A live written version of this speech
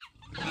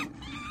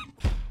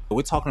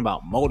We're talking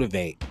about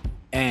motivate.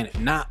 And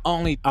not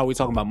only are we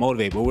talking about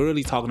motivate, but we're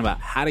really talking about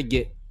how to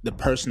get the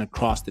person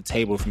across the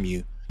table from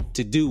you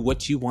to do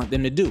what you want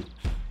them to do.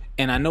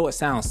 And I know it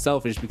sounds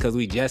selfish because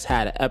we just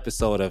had an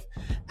episode of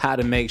how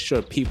to make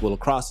sure people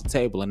across the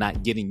table are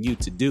not getting you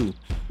to do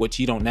what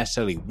you don't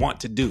necessarily want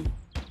to do.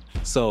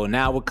 So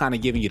now we're kind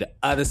of giving you the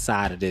other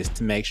side of this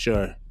to make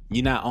sure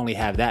you not only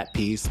have that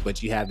piece,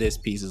 but you have this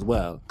piece as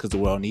well, because the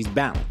world needs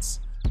balance.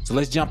 So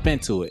let's jump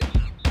into it.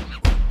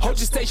 Hold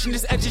your station,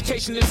 this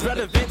education is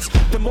relevant.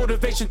 The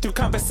motivation through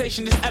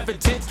conversation is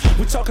evident.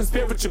 We're talking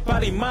spiritual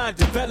body, mind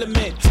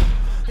development.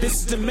 This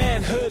is the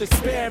Manhood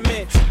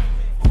Experiment.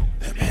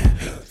 The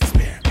Manhood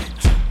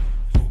Experiment.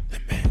 The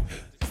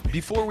Manhood Experiment.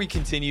 Before we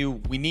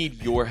continue, we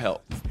need your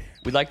help.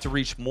 We'd like to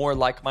reach more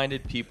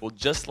like-minded people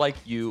just like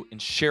you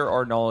and share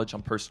our knowledge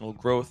on personal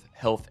growth,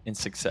 health, and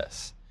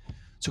success.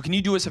 So can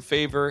you do us a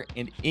favor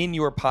and in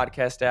your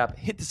podcast app,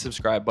 hit the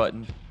subscribe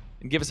button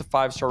and give us a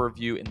 5-star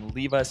review and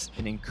leave us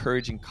an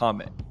encouraging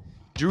comment.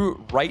 Do it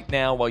right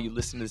now while you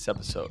listen to this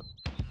episode.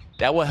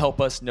 That will help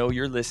us know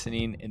you're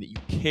listening and that you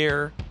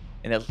care,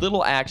 and that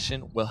little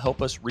action will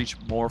help us reach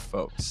more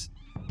folks.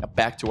 Now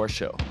back to our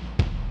show.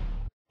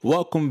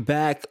 Welcome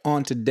back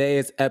on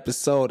today's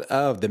episode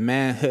of the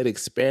Manhood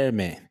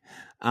Experiment.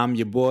 I'm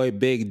your boy,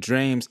 B.I.G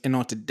Dreamz, and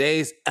on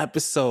today's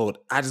episode,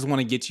 I just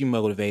want to get you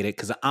motivated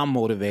because I'm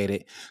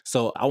motivated.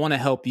 So I want to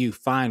help you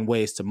find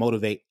ways to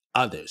motivate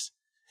others.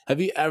 Have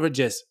you ever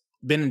just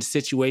been in a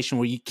situation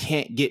where you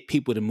can't get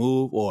people to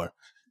move or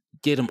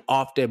get them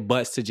off their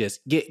butts to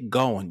just get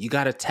going? You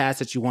got a task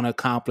that you want to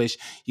accomplish.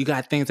 You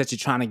got things that you're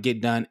trying to get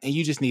done, and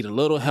you just need a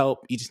little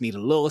help. You just need a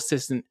little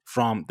assistance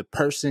from the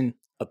person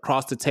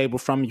across the table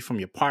from you, from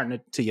your partner,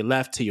 to your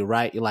left, to your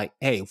right. You're like,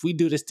 hey, if we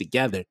do this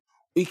together,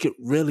 we could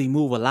really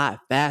move a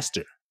lot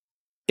faster.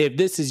 If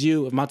this is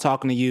you, if I'm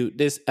talking to you,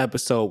 this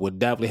episode will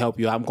definitely help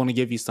you. I'm going to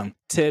give you some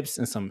tips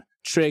and some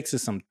tricks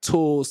and some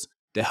tools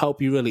to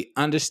help you really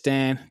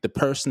understand the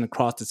person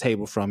across the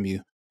table from you,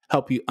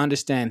 help you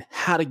understand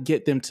how to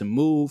get them to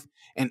move,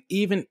 and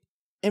even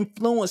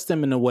influence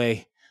them in a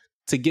way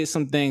to get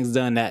some things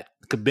done that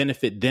could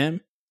benefit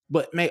them,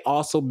 but may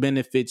also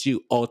benefit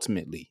you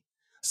ultimately.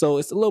 So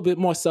it's a little bit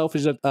more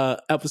selfish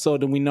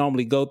episode than we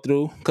normally go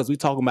through because we're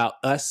talking about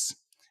us,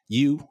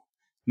 you,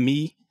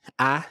 me,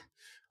 I,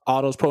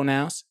 all those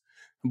pronouns.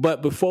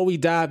 But before we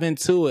dive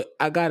into it,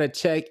 I got to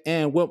check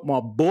in with my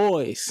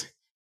boys.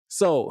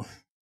 So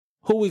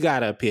who we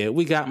got up here?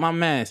 We got my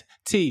man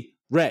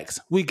T-Rex.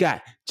 We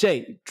got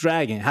Jay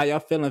Dragon. How y'all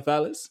feeling,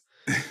 fellas?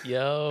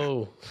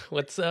 Yo,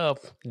 what's up?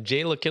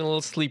 Jay looking a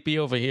little sleepy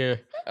over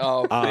here.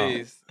 Oh,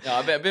 please. No,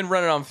 I've been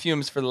running on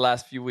fumes for the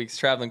last few weeks,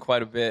 traveling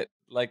quite a bit.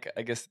 Like,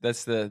 I guess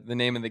that's the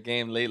name of the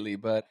game lately.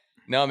 But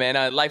no,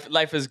 man,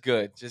 life is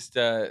good. Just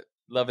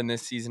loving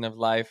this season of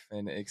life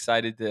and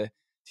excited to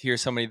hear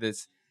somebody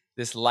that's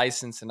this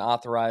licensed and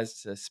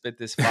authorized to spit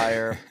this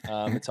fire.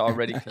 It's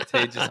already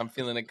contagious. I'm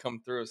feeling it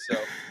come through. So,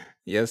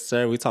 yes,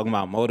 sir. We talking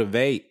about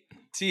motivate.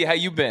 T, how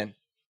you been?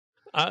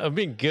 I've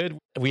been good.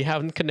 We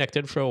haven't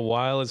connected for a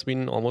while. It's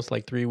been almost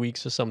like 3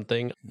 weeks or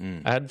something.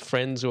 I had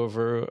friends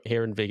over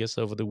here in Vegas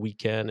over the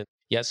weekend.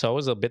 Yeah, so I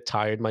was a bit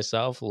tired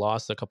myself,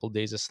 lost a couple of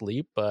days of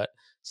sleep, but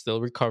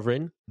still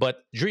recovering.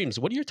 But Dreams,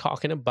 what you're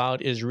talking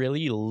about is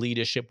really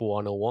leadership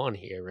 101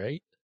 here,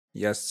 right?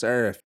 Yes,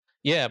 sir.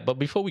 Yeah, but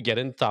before we get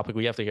into the topic,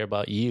 we have to hear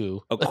about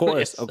you. Of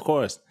course, of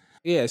course.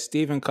 Yeah,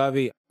 Stephen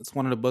Covey, it's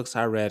one of the books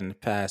I read in the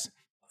past.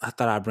 I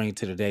thought I'd bring it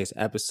to today's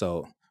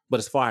episode.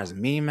 But as far as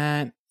me,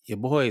 man, your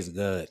boy is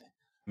good.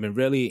 I've been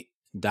really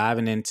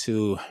diving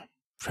into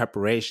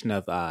preparation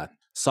of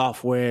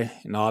software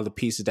and all the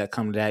pieces that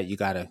come to that. You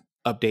got to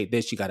update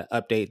this, you got to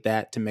update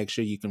that to make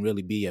sure you can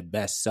really be your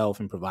best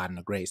self and providing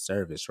a great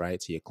service, right,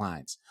 to your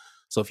clients.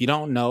 So if you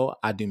don't know,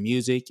 I do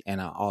music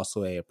and I'm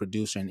also a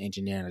producer and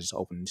engineer, and I just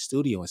opened a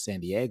studio in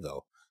San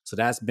Diego. So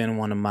that's been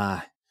one of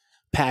my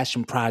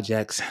passion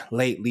projects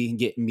lately,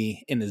 getting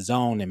me in the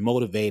zone and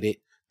motivated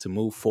to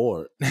move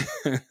forward.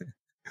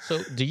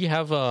 So do you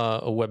have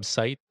a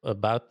website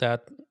about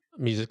that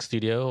music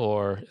studio,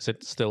 or is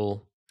it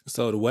still?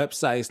 So the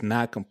website's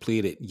not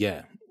completed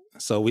yet.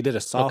 So we did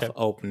a soft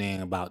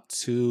opening about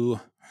two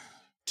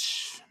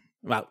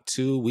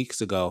weeks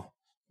ago.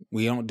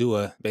 We don't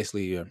do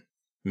basically a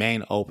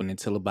main opening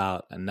until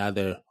about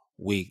another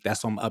week.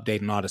 That's why I'm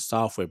updating all the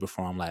software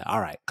before I'm like, all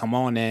right, come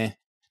on in,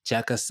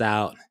 check us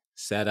out,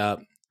 set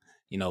up,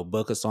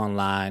 book us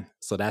online.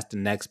 So that's the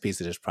next piece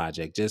of this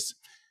project. Just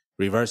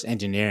reverse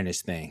engineering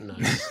this thing.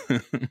 Nice.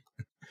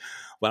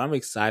 But I'm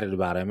excited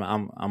about it.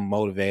 I'm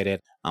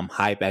motivated. I'm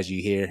hype, as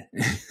you hear.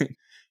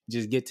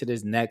 Just get to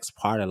this next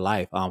part of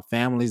life.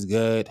 Family's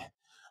good.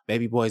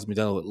 Baby boy's been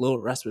dealing with little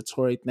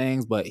respiratory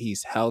things, but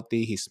he's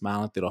healthy. He's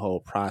smiling through the whole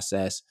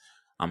process.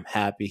 I'm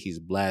happy. He's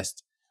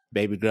blessed.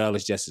 Baby girl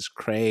is just as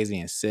crazy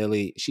and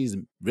silly. She's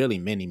really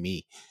mini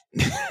me.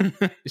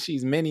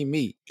 She's mini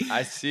me.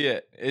 I see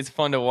it. It's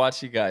fun to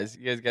watch you guys.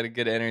 You guys got a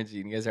good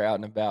energy and you guys are out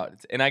and about.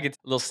 And I get a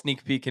little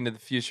sneak peek into the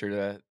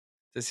future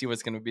to see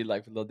what's gonna be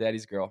like with Lil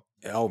Daddy's girl.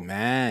 Oh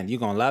man, you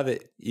gonna love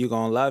it. You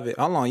gonna love it.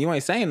 Hold on, you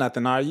ain't saying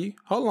nothing, are you?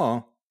 Hold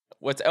on.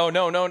 What's? Oh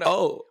no.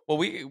 Oh,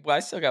 Well, I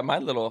still got my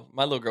little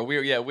girl.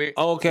 We okay.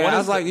 One I is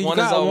was like, you one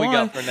got is all one? we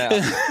got for now.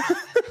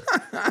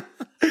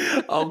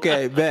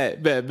 Okay,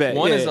 bet.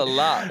 One yeah. is a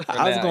lot. For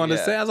I was now, going to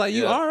yeah. say, I was like,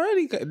 you Yeah.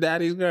 already got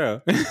daddy's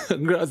girl,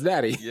 girl's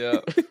daddy. Yeah.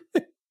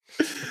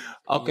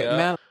 Okay, Yeah.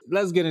 man.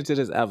 Let's get into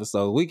this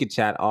episode. We could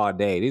chat all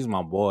day. These are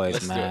my boys,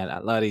 Let's do man. it. I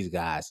love these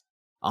guys.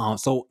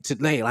 So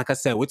today, like I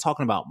said, we're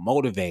talking about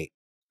motivate,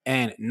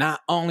 and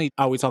not only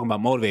are we talking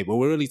about motivate, but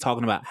we're really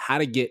talking about how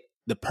to get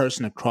the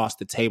person across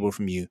the table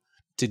from you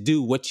to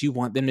do what you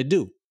want them to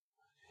do.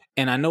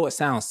 And I know it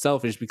sounds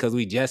selfish because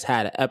we just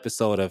had an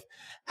episode of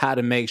how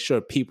to make sure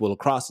people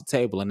across the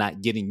table are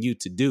not getting you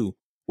to do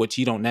what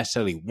you don't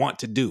necessarily want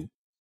to do.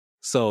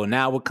 So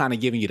now we're kind of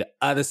giving you the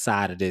other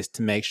side of this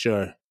to make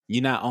sure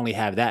you not only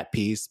have that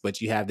piece, but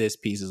you have this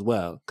piece as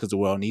well, because the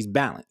world needs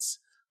balance.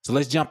 So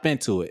let's jump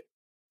into it.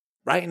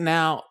 Right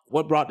now,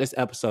 what brought this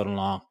episode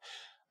along?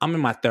 I'm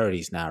in my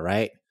 30s now,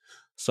 right?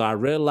 So I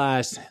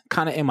realized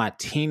kind of in my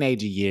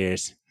teenager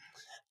years,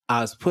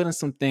 I was putting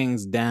some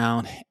things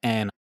down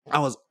and I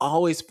was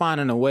always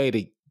finding a way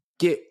to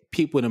get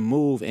people to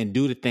move and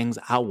do the things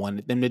I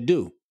wanted them to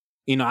do.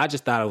 You know, I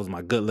just thought it was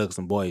my good looks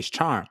and boyish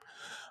charm.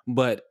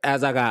 But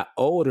as I got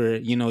older,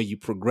 you know, you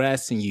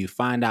progress and you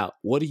find out,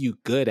 what are you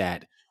good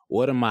at?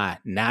 What are my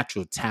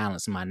natural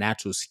talents, my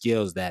natural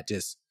skills that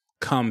just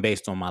come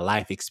based on my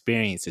life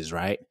experiences,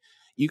 right?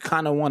 You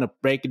kind of want to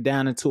break it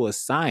down into a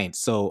science.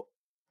 So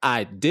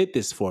I did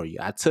this for you.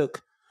 I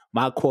took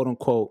my quote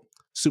unquote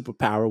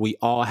superpower. We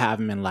all have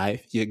them in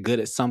life. You're good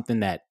at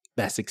something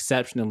that's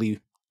exceptionally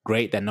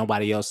great that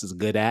nobody else is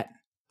good at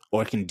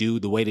or can do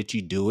the way that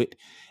you do it.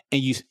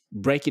 And you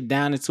break it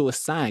down into a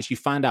science. You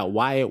find out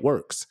why it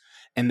works.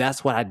 And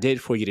that's what I did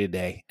for you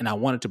today. And I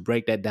wanted to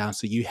break that down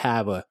so you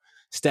have a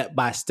step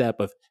by step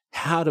of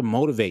how to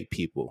motivate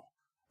people,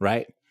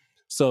 right?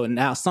 So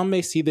now some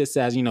may see this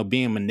as, you know,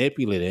 being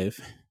manipulative,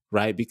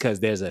 right? Because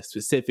there's a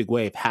specific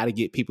way of how to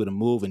get people to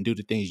move and do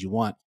the things you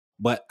want.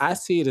 But I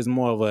see it as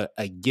more of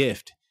a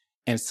gift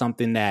and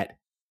something that,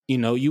 you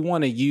know, you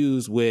want to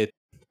use with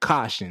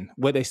caution.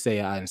 What they say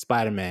in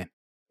Spider-Man,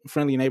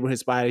 friendly neighborhood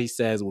spider, he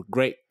says, with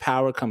great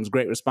power comes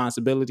great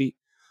responsibility.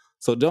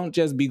 So don't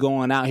just be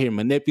going out here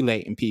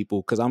manipulating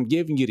people, because I'm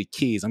giving you the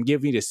keys. I'm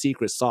giving you the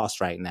secret sauce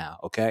right now,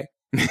 okay?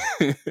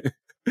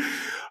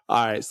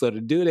 All right, so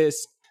to do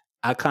this,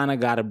 I kind of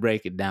got to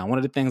break it down. One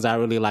of the things I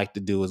really like to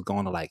do is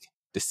going to like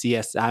the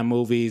CSI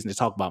movies and they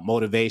talk about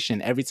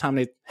motivation. Every time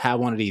they have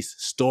one of these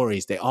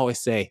stories, they always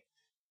say,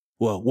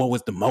 well, what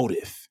was the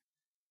motive?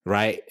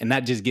 Right? And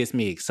that just gets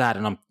me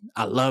excited.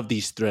 I love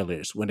these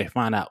thrillers when they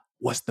find out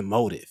what's the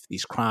motive,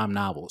 these crime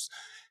novels.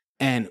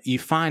 And you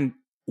find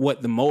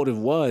what the motive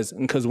was.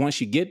 Because once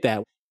you get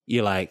that,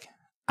 you're like,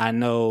 I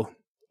know,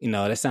 you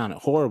know, that sounded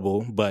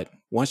horrible, but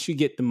once you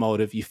get the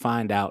motive, you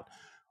find out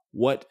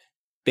what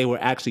they were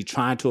actually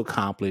trying to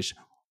accomplish,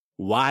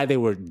 why they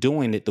were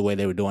doing it the way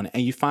they were doing it.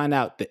 And you find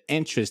out the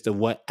interest of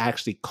what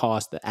actually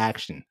caused the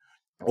action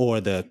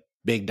or the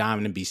big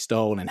diamond to be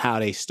stolen and how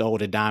they stole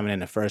the diamond in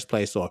the first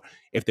place, or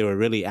if they were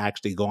really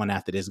actually going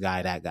after this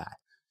guy, that guy.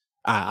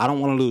 I don't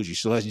want to lose you.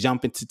 So let's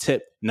jump into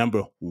tip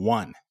number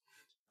 1.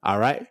 All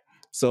right.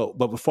 So,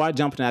 but before I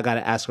jump in, I got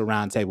to ask a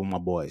round table, my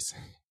boys.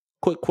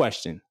 Quick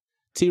question.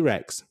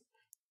 T-Rex,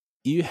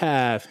 you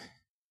have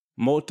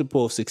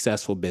multiple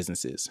successful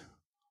businesses.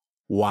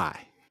 Why?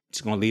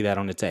 Just going to leave that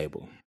on the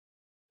table.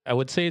 I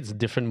would say it's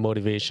different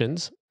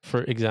motivations.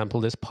 For example,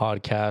 this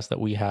podcast that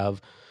we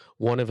have,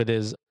 one of it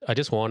is I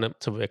just wanted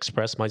to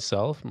express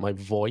myself, my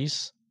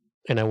voice,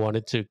 and I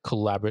wanted to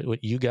collaborate with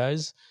you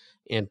guys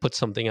and put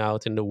something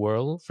out in the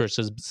world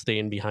versus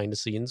staying behind the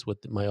scenes with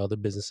my other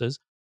businesses.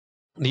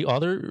 The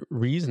other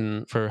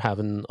reason for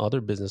having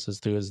other businesses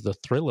too is the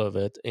thrill of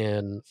it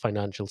and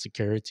financial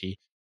security.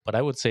 But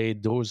I would say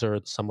those are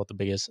some of the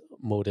biggest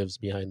motives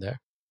behind there.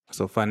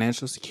 So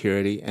financial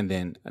security, and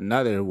then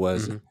another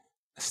was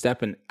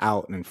stepping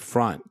out in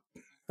front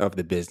of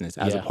the business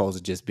as opposed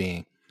to just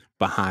being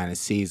behind the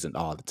scenes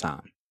all the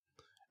time.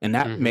 And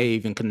that may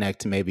even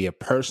connect to maybe a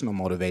personal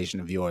motivation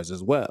of yours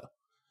as well.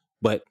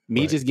 But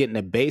me just getting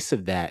the base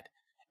of that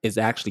is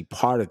actually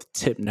part of the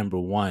tip number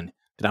 1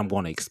 that I'm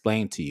going to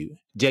explain to you.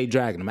 Jay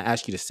Dragon, I'm going to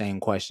ask you the same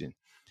question.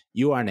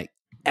 You are an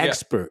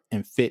expert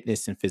in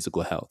fitness and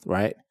physical health,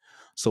 right?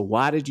 So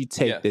why did you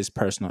take this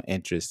personal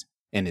interest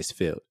in this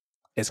field?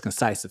 As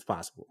concise as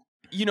possible.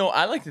 You know,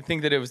 I like to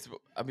think that it was,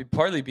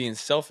 partly being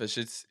selfish.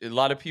 It's a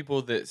lot of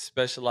people that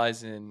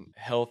specialize in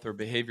health or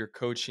behavior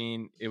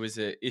coaching. It was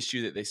an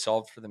issue that they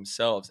solved for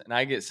themselves. And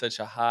I get such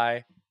a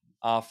high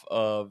off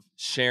of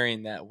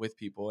sharing that with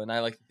people. And I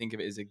like to think of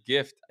it as a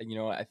gift. You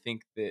know, I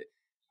think that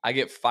I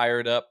get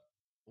fired up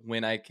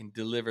when I can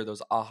deliver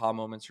those aha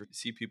moments or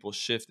see people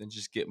shift and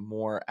just get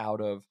more out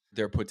of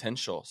their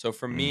potential. So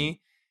for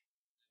me,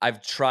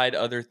 I've tried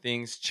other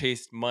things,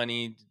 chased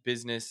money,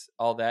 business,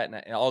 all that,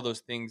 and all those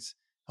things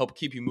help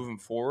keep you moving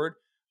forward.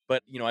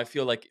 But, I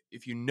feel like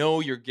if you know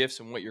your gifts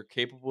and what you're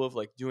capable of,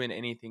 like doing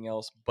anything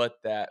else but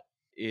that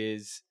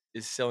is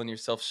selling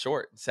yourself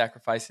short and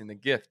sacrificing the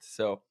gift.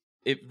 So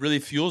it really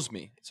fuels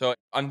me. So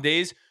on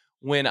days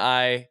when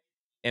I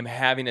am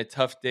having a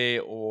tough day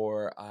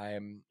or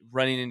I'm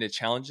running into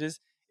challenges,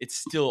 it's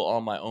still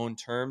on my own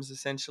terms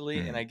essentially,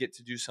 and I get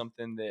to do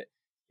something that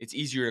it's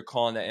easier to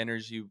call on that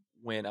energy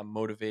when I'm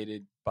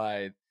motivated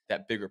by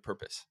that bigger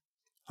purpose.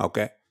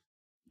 Okay.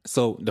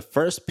 So the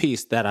first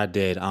piece that I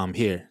did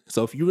here.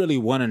 So if you really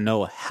want to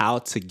know how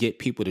to get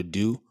people to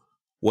do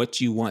what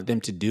you want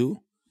them to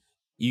do,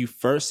 you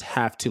first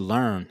have to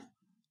learn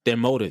their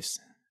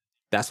motives.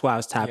 That's why I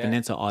was tapping Yeah.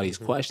 into all these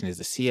questions,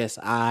 the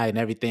CSI and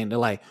everything. They're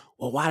like,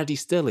 well, why did he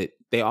steal it?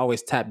 They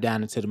always tap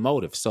down into the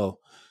motive. So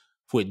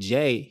with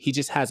Jay, he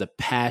just has a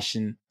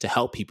passion to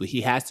help people. He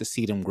has to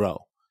see them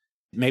grow.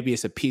 Maybe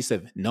it's a piece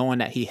of knowing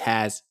that he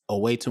has a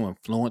way to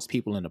influence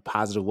people in a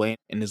positive way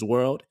in this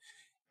world.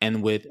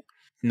 And with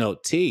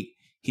T,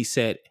 he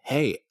said,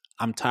 hey,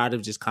 I'm tired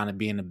of just kind of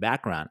being in the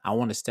background. I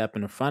want to step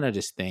in the front of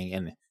this thing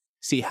and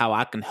see how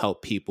I can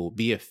help people,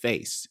 be a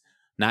face,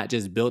 not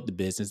just build the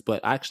business,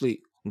 but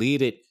actually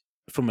lead it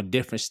from a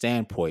different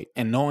standpoint.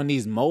 And knowing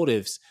these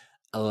motives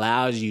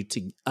allows you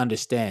to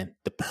understand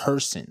the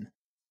person.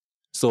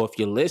 So if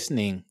you're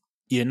listening,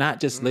 you're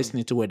not just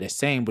listening to what they're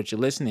saying, but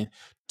you're listening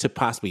to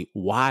possibly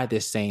why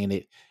they're saying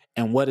it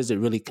and what does it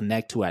really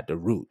connect to at the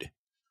root.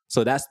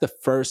 So that's the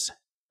first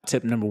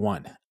tip number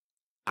one.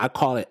 I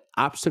call it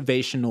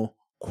observational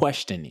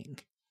questioning.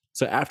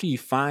 So after you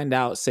find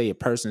out, say, a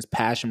person's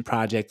passion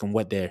project and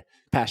what they're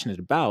passionate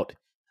about,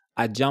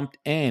 I jumped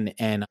in,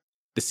 and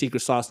the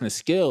secret sauce and the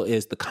skill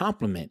is the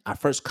compliment. I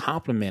first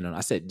complimented him.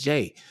 I said,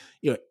 Jay,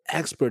 you're an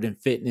expert in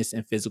fitness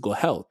and physical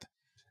health.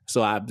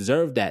 So I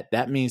observed that.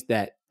 That means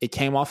that it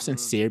came off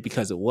sincere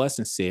because it was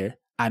sincere.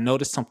 I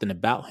noticed something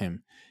about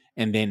him.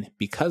 And then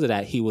because of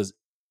that, he was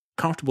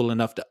comfortable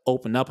enough to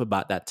open up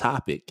about that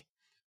topic.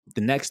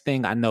 The next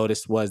thing I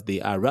noticed was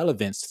the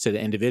relevance to the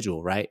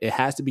individual, right? It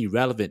has to be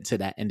relevant to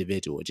that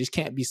individual. It just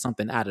can't be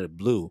something out of the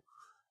blue.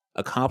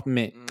 A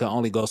compliment can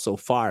only go so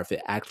far if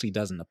it actually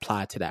doesn't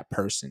apply to that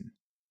person,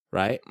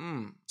 right?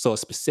 So a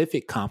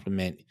specific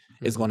compliment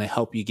is going to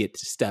help you get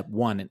to step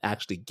one and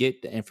actually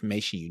get the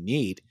information you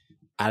need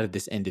out of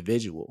this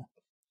individual.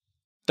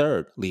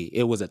 Thirdly,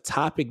 it was a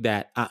topic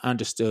that I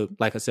understood,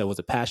 like I said, was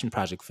a passion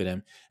project for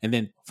them. And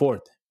then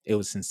fourth, it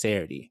was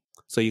sincerity.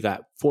 So you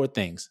got four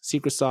things: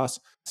 secret sauce,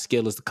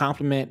 skill is the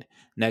compliment.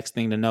 Next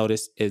thing to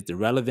notice is the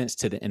relevance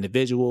to the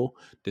individual.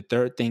 The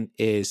third thing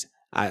is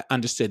I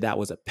understood that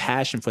was a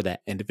passion for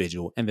that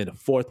individual. And then the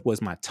fourth was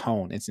my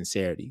tone and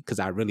sincerity, because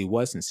I really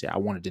was sincere. I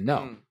wanted to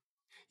know.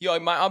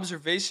 My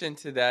observation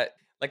to that,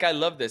 like, I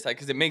love this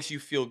because it makes you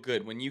feel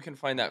good when you can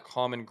find that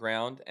common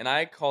ground. And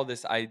I call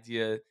this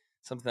idea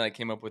something that I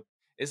came up with.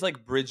 It's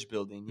like bridge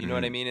building. You know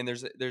what I mean? And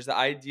there's the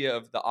idea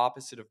of the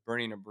opposite of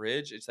burning a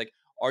bridge. It's like,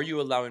 are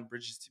you allowing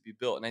bridges to be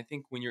built? And I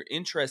think when you're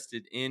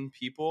interested in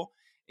people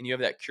and you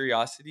have that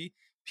curiosity,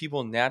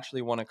 people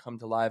naturally want to come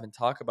to live and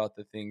talk about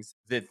the things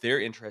that they're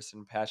interested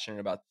and passionate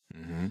about.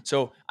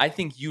 So I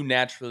think you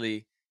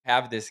naturally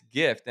have this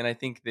gift. And I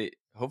think that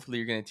hopefully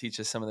you're going to teach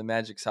us some of the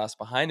magic sauce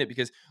behind it,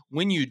 because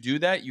when you do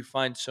that, you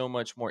find so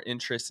much more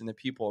interest in the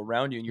people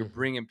around you and you're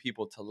bringing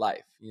people to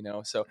life,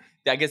 So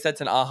I guess that's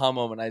an aha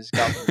moment I just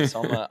got from this.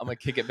 So I'm going to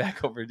kick it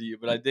back over to you,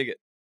 but I dig it.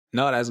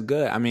 No, that's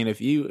good. I mean,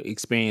 if you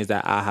experience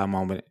that aha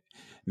moment,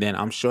 then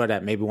I'm sure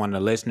that maybe one of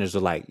the listeners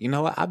are like, you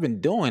know what, I've been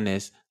doing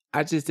this.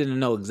 I just didn't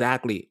know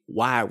exactly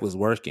why it was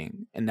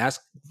working. And that's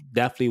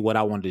definitely what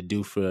I wanted to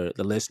do for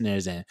the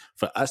listeners and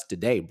for us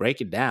today, break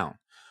it down.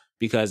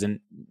 Because in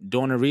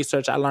doing the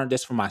research, I learned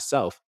this for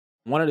myself.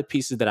 One of the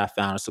pieces that I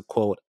found is a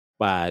quote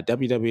by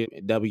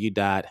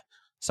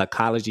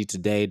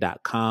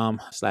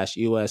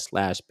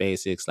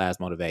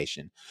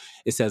www.psychologytoday.com/us/basic/motivation.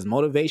 It says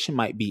motivation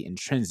might be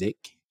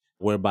intrinsic,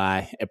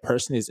 whereby a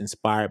person is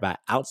inspired by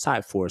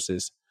outside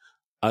forces,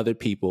 other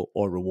people,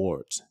 or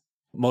rewards.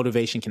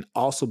 Motivation can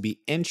also be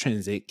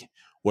intrinsic,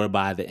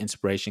 whereby the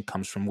inspiration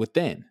comes from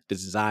within, the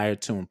desire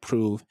to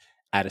improve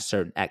at a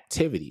certain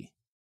activity.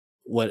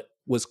 What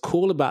was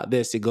cool about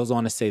this, it goes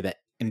on to say that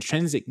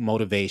intrinsic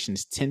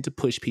motivations tend to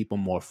push people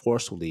more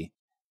forcefully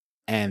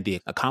and the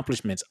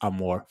accomplishments are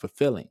more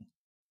fulfilling.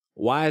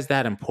 Why is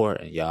that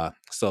important, y'all?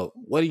 So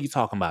what are you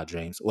talking about,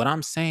 Dreams? What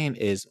I'm saying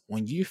is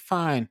when you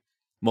find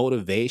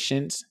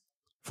motivations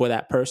for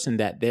that person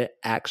that they're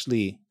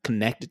actually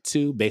connected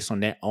to based on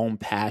their own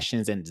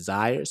passions and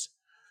desires,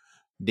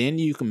 then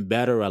you can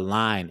better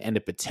align and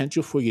the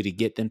potential for you to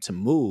get them to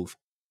move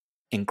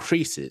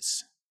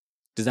increases.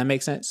 Does that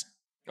make sense?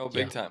 Oh,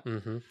 big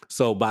time.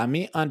 So by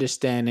me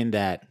understanding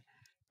that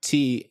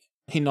T,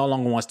 he no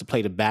longer wants to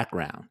play the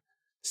background.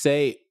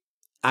 Say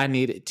I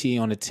needed T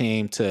on the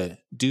team to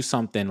do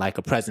something like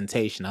a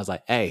presentation. I was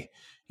like, hey,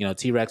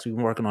 T-Rex, we've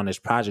been working on this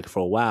project for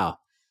a while.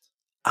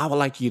 I would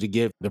like you to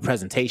give the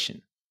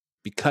presentation.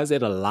 Because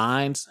it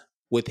aligns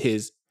with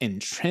his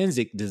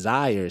intrinsic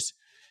desires,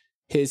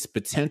 his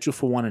potential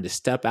for wanting to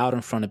step out in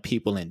front of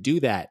people and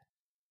do that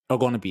are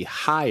going to be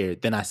higher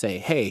than I say,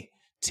 hey,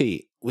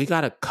 T, we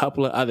got a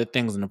couple of other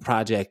things in the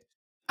project.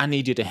 I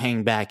need you to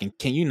hang back and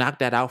can you knock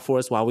that out for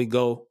us while we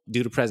go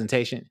do the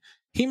presentation?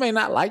 He may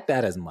not like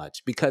that as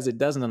much because it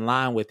doesn't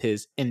align with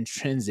his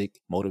intrinsic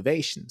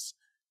motivations.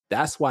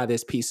 That's why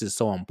this piece is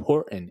so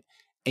important.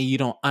 And you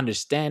don't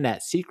understand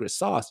that secret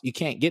sauce. You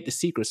can't get the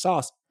secret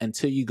sauce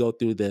until you go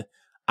through the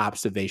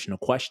observational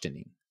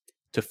questioning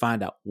to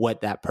find out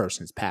what that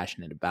person's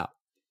passionate about.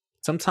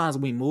 Sometimes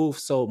we move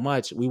so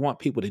much, we want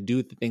people to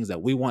do the things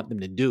that we want them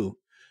to do.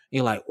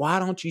 You're like, why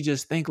don't you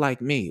just think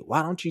like me?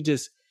 Why don't you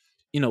just,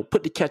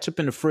 put the ketchup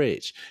in the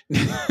fridge?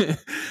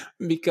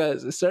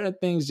 Because certain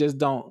things just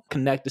don't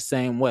connect the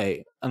same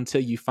way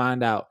until you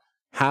find out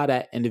how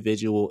that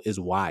individual is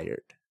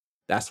wired.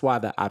 That's why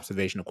the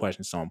observational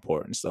question is so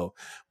important. So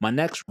my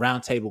next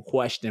roundtable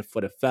question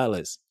for the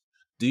fellas,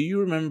 do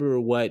you remember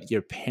what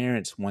your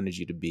parents wanted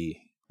you to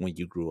be when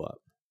you grew up?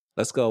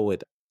 Let's go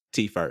with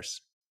T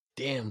first.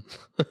 Damn.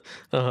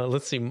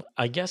 Let's see.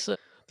 I guess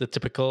the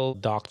typical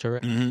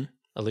doctor. Mm-hmm.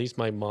 At least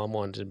my mom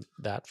wanted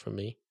that for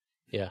me.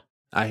 Yeah.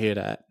 I hear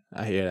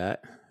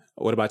that.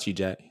 What about you,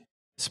 Jack?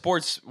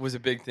 Sports was a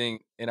big thing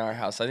in our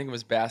house. I think it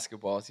was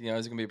basketball. I was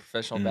going to be a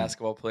professional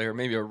basketball player,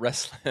 maybe a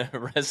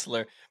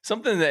wrestler,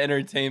 something in the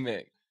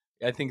entertainment.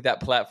 I think that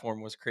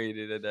platform was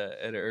created at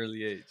an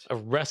early age. A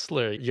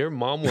wrestler. Your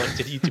mom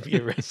wanted you to be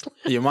a wrestler.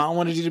 Your mom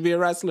wanted you to be a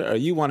wrestler, or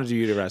you wanted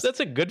you to be a wrestler? That's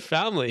a good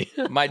family.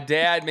 My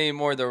dad made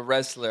more the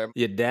wrestler.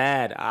 Your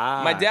dad.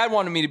 My dad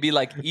wanted me to be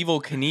like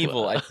Evel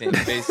Knievel, I think,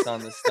 based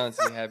on the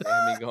stunts he had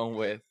me going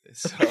with.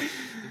 So, to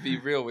be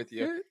real with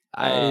you.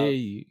 I hear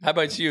you. How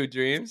about you,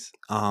 Dreamz?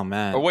 Oh,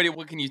 man. Or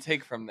what can you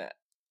take from that?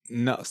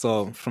 No,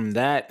 so from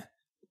that,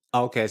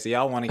 okay, so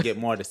y'all want to get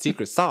more of the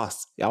secret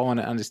sauce. Y'all want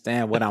to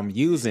understand what I'm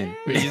using.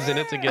 We're using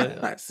it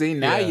together. See,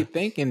 now you're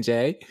thinking,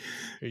 Jay.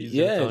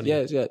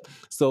 Yes.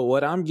 So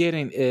what I'm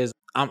getting is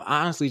I'm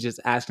honestly just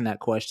asking that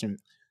question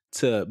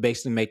to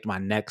basically make my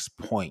next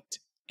point,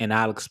 and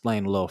I'll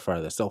explain a little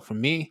further. So for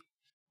me,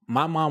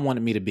 my mom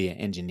wanted me to be an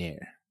engineer,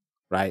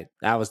 right?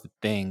 That was the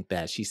thing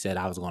that she said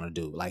I was going to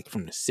do. Like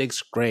from the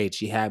 6th grade,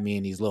 she had me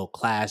in these little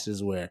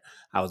classes where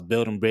I was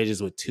building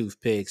bridges with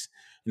toothpicks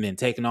and then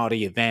taking all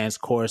the advanced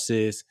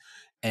courses.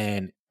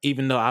 And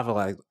even though I was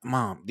like,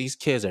 Mom, these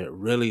kids are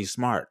really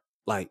smart,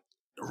 like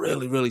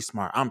really, really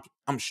smart.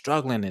 I'm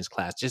struggling in this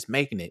class, just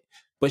making it.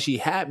 But she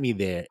had me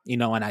there,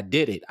 and I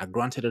did it. I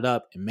grunted it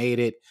up and made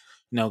it,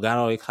 got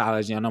all the way to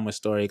college. I know my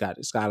story, got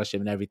the scholarship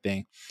and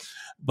everything.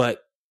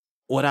 But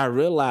what I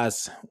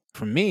realized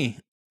for me,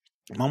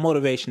 my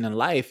motivation in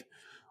life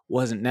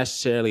wasn't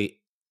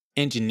necessarily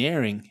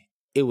engineering.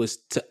 It was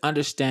to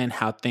understand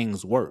how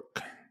things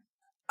work.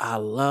 I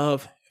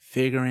love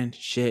figuring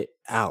shit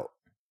out.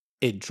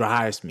 It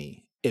drives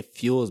me. It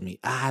fuels me.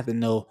 I have to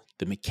know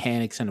the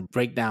mechanics and the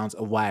breakdowns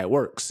of why it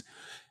works.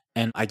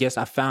 And I guess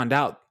I found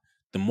out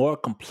the more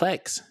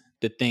complex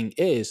the thing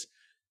is,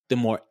 the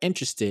more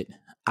interested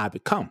I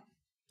become.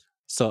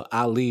 So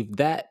I'll leave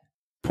that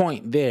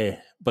point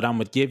there, but I'm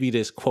going to give you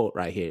this quote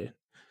right here.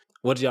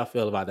 What do y'all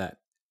feel about that?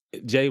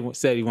 Jay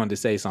said he wanted to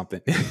say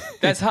something.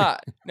 That's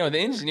hot. No, the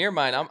engineer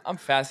mind, I'm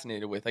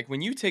fascinated with. Like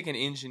when you take an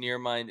engineer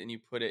mind and you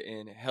put it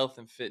in health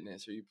and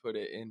fitness, or you put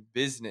it in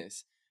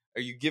business,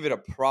 or you give it a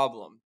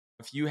problem.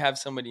 If you have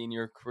somebody in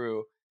your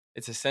crew,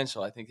 it's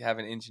essential, I think, to have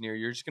an engineer.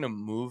 You're just going to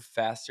move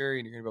faster,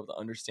 and you're going to be able to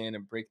understand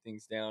and break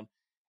things down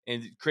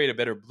and create a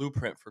better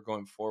blueprint for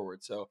going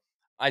forward. So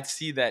I'd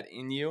see that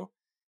in you,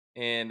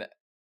 and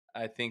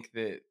I think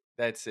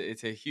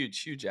it's a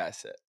huge, huge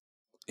asset.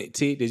 Hey,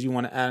 T, did you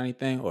want to add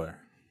anything or?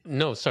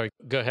 No, sorry.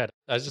 Go ahead.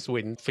 I was just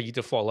waiting for you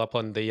to follow up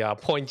on the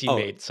point you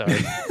made. Sorry.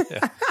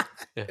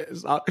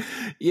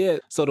 Yeah.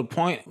 So the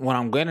point, what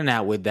I'm getting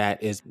at with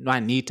that is I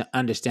need to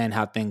understand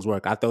how things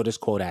work. I throw this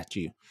quote at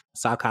you.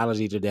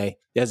 Psychology Today.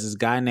 There's this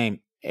guy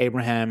named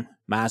Abraham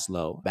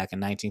Maslow back in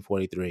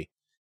 1943.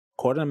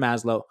 According to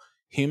Maslow,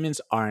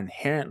 humans are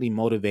inherently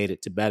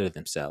motivated to better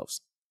themselves.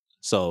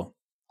 So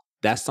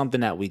that's something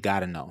that we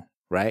got to know,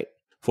 right?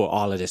 For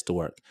all of this to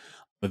work.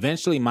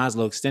 Eventually,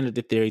 Maslow extended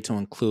the theory to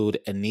include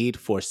a need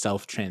for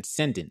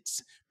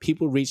self-transcendence.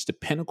 People reach the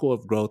pinnacle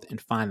of growth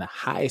and find the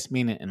highest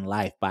meaning in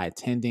life by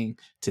attending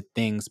to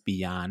things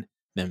beyond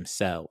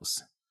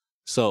themselves.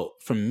 So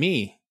for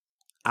me,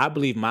 I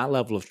believe my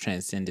level of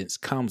transcendence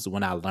comes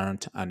when I learn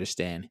to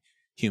understand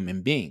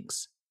human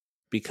beings.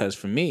 Because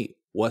for me,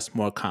 what's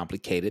more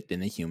complicated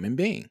than a human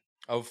being?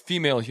 A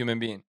female human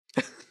being.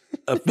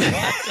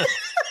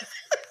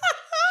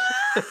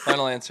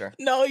 Final answer.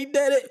 No, he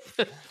did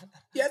it.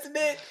 Yes, it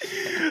did.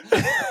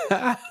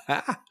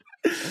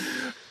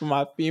 For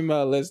my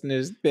female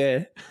listeners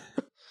there,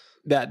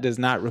 that does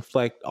not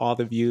reflect all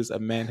the views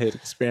of Manhood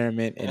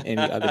Experiment and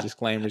any other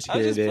disclaimers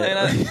here.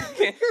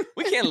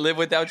 We can't live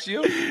without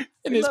you.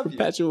 In this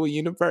perpetual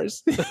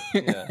universe.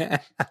 Yeah.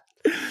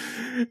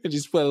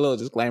 Just put a little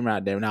disclaimer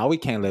out there. No, we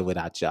can't live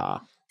without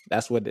y'all.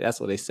 That's what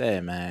they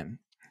said, man.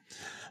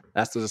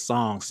 That's what the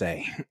songs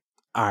say.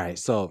 All right,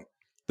 so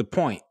the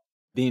point.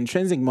 The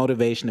intrinsic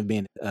motivation of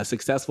being a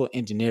successful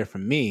engineer for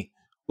me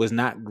was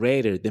not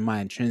greater than my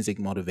intrinsic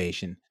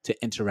motivation to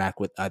interact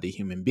with other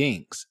human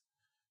beings.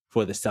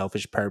 for the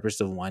selfish purpose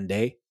of one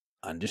day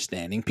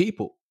understanding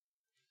people,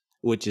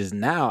 which is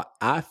now,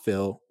 I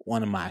feel,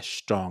 one of my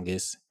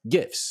strongest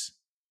gifts,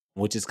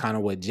 which is kind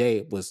of what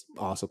Jay was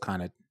also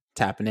kind of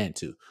tapping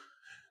into.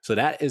 So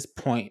that is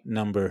point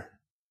number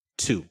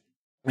 2,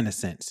 in a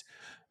sense.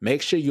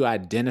 Make sure you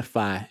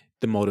identify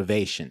the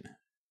motivation.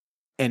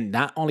 And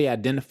not only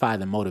identify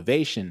the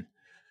motivation,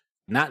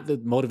 not the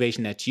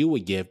motivation that you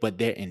would give, but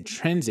their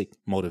intrinsic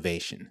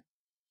motivation.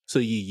 So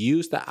you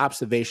use the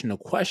observational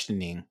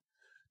questioning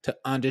to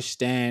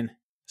understand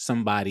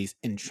somebody's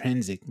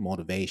intrinsic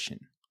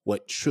motivation,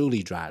 what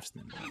truly drives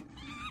them.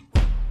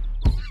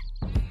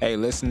 Hey,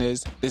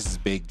 listeners, this is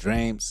Big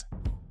Dreams,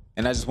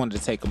 and I just wanted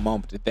to take a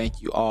moment to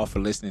thank you all for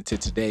listening to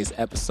today's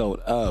episode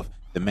of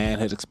The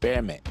Manhood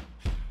Experiment.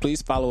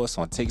 Please follow us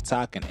on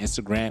TikTok and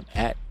Instagram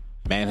at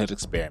Manhood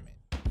Experiment.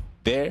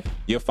 There,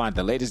 you'll find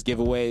the latest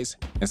giveaways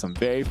and some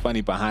very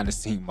funny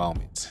behind-the-scenes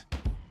moments.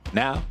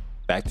 Now,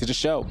 back to the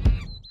show.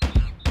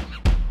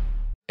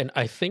 And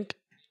I think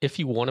if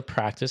you want to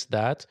practice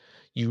that,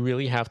 you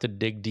really have to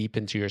dig deep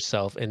into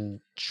yourself and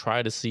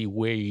try to see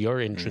where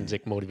your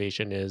intrinsic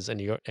motivation is and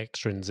your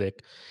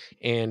extrinsic,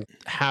 and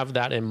have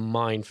that in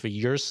mind for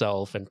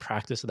yourself and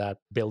practice that,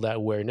 build that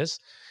awareness.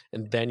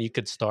 And then you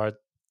could start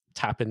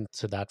tap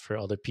into that for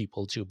other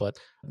people too. But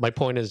my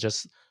point is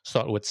just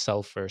start with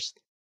self first.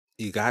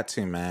 You got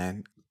to,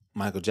 man.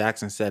 Michael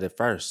Jackson said it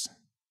first,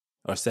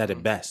 or said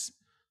it best.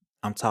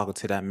 I'm talking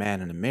to that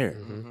man in the mirror.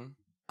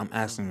 I'm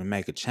asking him to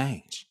make a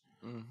change.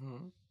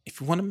 If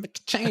you want to make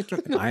a change,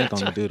 I ain't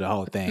going to do the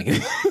whole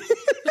thing.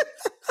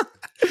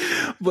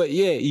 But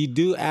yeah, you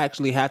do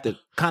actually have to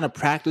kind of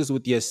practice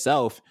with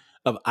yourself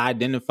of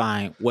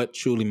identifying what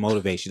truly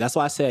motivates you. That's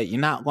why I said you're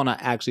not going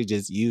to actually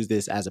just use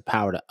this as a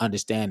power to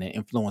understand and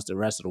influence the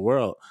rest of the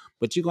world,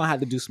 but you're going to have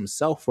to do some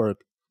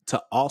self-work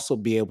to also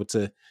be able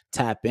to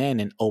tap in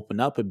and open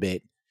up a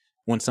bit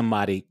when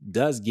somebody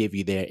does give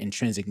you their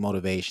intrinsic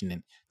motivation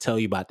and tell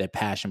you about their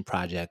passion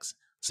projects,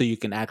 so you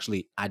can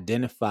actually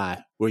identify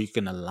where you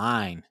can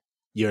align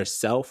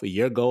yourself or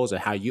your goals or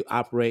how you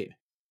operate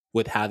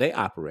with how they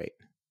operate.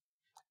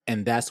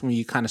 And that's when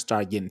you kind of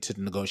start getting to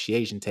the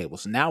negotiation table.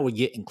 So now we're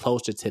getting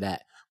closer to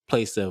that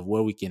place of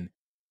where we can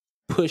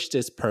push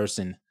this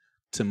person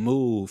to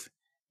move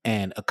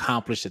and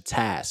accomplish a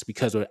task,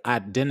 because we're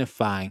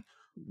identifying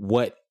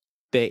what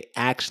they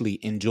actually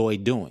enjoy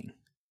doing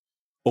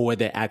or what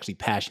they're actually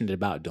passionate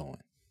about doing.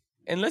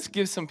 And let's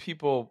give some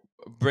people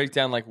a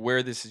breakdown like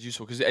where this is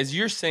useful. Because as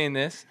you're saying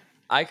this,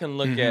 I can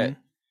look at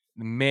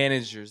the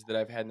managers that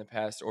I've had in the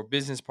past or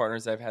business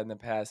partners I've had in the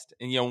past.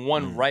 And,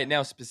 one right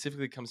now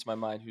specifically comes to my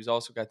mind who's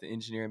also got the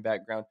engineering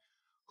background,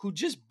 who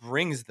just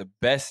brings the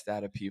best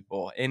out of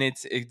people. And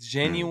it's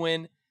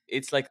genuine.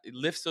 It's like it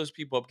lifts those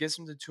people up, gets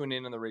them to tune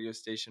in on the radio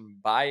station,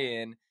 buy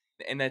in.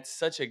 And that's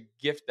such a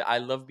gift that I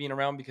love being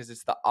around, because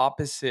it's the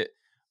opposite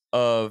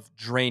of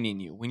draining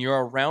you. When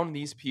you're around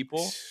these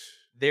people,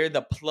 they're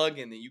the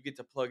plug-in that you get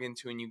to plug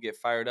into and you get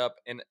fired up.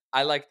 And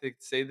I like to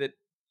say that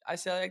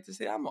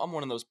I'm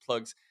one of those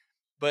plugs.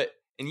 But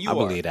and you I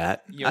believe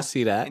that. I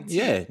see that.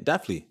 Yeah,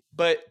 definitely.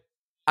 But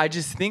I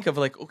just think of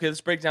like, okay,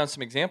 let's break down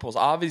some examples.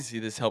 Obviously,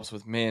 this helps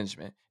with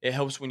management. It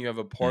helps when you have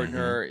a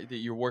partner that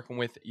you're working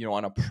with,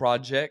 on a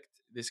project.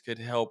 This could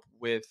help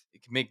with,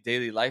 it can make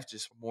daily life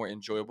just more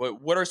enjoyable.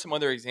 But what are some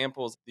other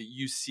examples that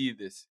you see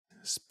this?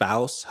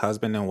 Spouse,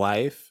 husband and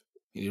wife,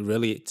 you're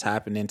really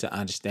tapping into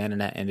understanding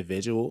that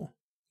individual,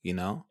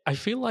 I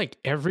feel like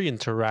every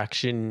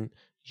interaction,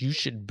 you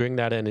should bring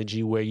that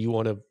energy where you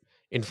want to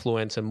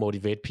influence and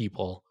motivate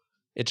people.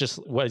 It's just,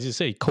 what did you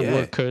say?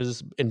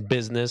 Coworkers in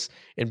business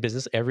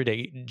every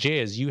day. Jay,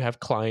 as you have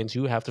clients,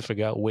 you have to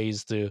figure out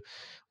ways to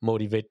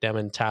motivate them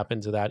and tap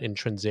into that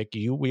intrinsic.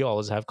 We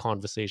always have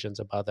conversations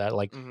about that,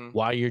 like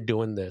why you're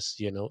doing this,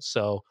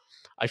 So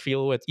I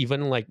feel with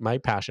even like my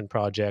passion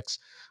projects,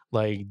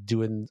 like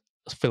doing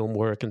film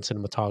work and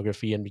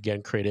cinematography and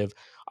being creative,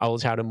 I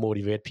always had to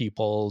motivate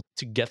people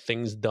to get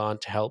things done,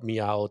 to help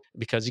me out,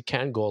 because you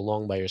can't go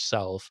along by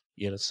yourself,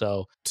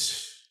 So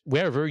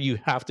wherever you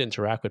have to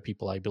interact with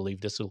people, I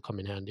believe this will come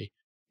in handy.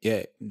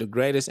 Yeah, the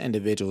greatest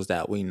individuals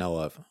that we know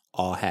of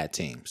all had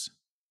teams.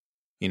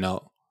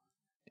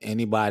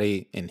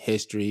 Anybody in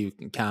history, you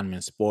can count them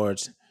in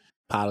sports,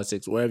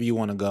 politics, wherever you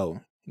want to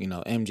go.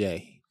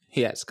 MJ,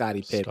 he had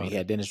Scottie Pippen, he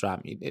had Dennis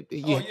Rodman.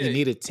 You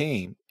need a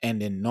team.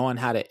 And then knowing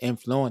how to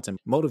influence and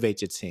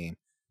motivate your team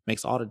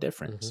makes all the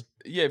difference.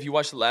 Yeah, if you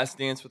watch The Last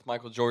Dance with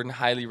Michael Jordan,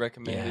 highly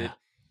recommended. Yeah.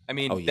 I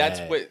mean, that's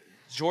what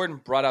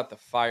Jordan brought out, the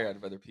fire out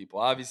of other people.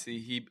 Obviously,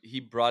 he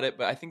brought it,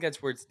 but I think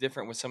that's where it's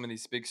different with some of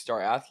these big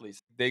star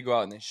athletes. They go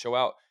out and they show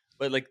out.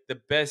 But like the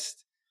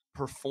best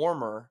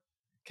performer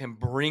can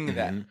bring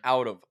that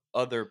out of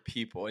other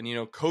people.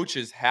 And,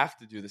 coaches have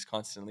to do this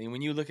constantly. And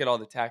when you look at all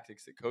the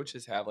tactics that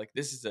coaches have, like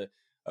this is a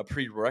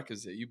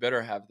prerequisite. You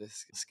better have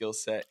this skill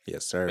set.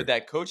 Yes, sir. But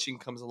that coaching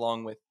comes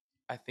along with,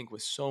 I think,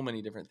 with so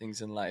many different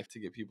things in life to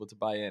get people to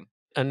buy in.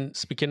 And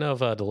speaking of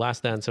The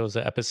Last Dance, there was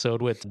an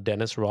episode with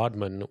Dennis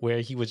Rodman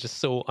where he was just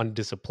so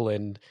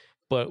undisciplined,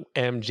 but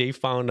MJ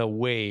found a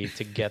way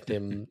to get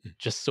him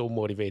just so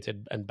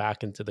motivated and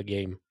back into the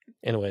game.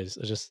 Anyways,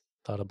 I just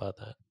thought about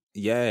that.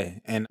 Yeah,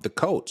 and the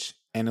coach.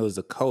 And it was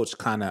the coach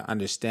kind of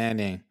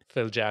understanding,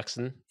 Phil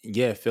Jackson.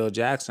 yeah, Phil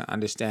Jackson,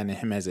 understanding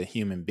him as a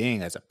human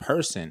being, as a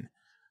person,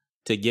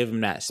 to give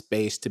him that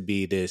space to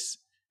be this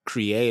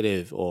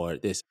creative or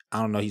this,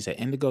 I don't know, he said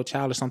indigo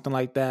child or something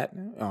like that,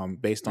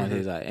 based on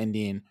his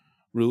Indian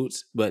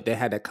roots. But they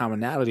had that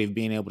commonality of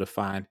being able to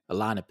find a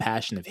line of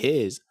passion of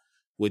his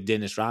with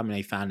Dennis Rodman.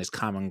 They found this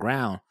common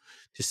ground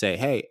to say,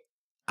 hey,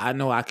 I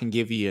know I can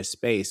give you your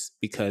space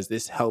because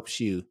this helps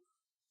you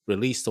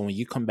release. So when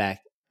you come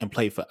back and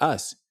play for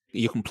us,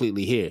 you're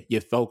completely here.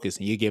 You're focused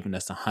and you're giving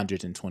us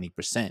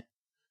 120%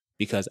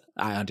 because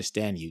I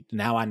understand you.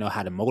 Now I know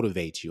how to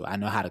motivate you. I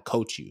know how to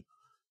coach you.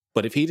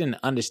 But if he didn't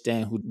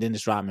understand who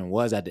Dennis Rodman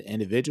was as an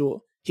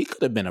individual, he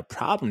could have been a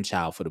problem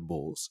child for the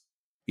Bulls.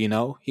 You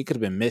know, he could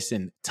have been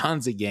missing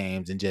tons of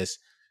games, and just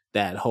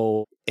that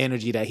whole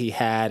energy that he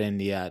had in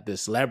the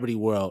celebrity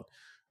world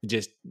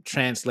just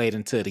translate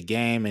into the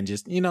game, and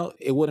just, you know,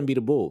 it wouldn't be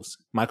the Bulls.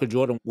 Michael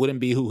Jordan wouldn't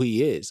be who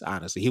he is,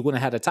 honestly. He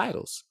wouldn't have the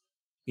titles.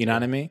 You know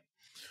what I mean?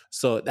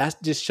 So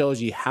that just shows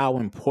you how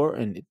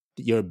important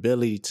your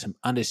ability to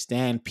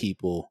understand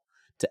people,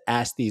 to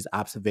ask these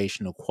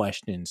observational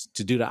questions,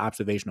 to do the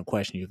observational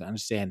question. You can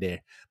understand their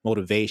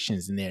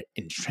motivations and their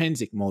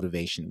intrinsic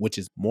motivation, which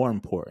is more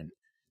important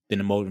than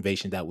the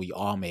motivation that we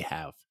all may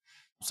have.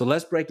 So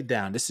let's break it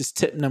down. This is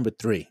tip number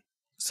 3.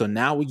 So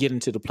now we get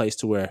into the place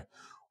to where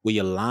we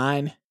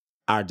align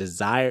our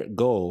desired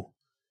goal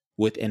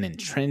with an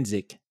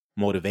intrinsic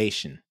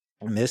motivation.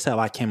 And this is how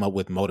I came up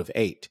with Motive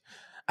 8.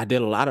 I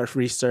did a lot of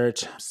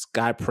research,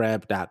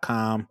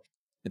 skyprep.com,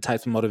 the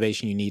types of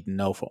motivation you need to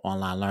know for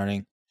online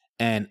learning.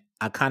 And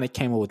I kind of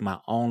came up with my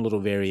own little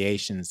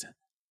variations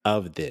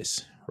of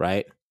this,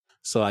 right?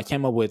 So I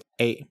came up with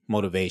 8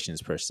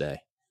 motivations per se.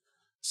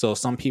 So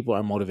some people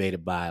are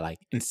motivated by like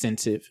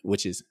incentive,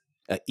 which is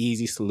an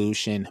easy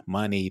solution,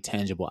 money,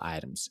 tangible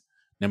items.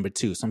 Number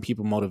 2, some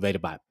people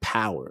motivated by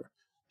power,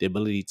 the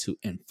ability to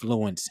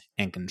influence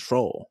and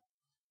control.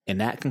 And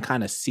that can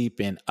kind of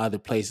seep in other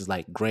places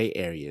like gray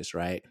areas,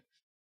 right?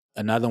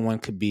 Another one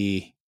could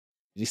be,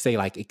 you say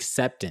like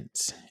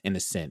acceptance in a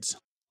sense.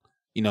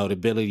 You know, the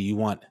ability you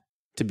want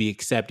to be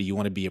accepted, you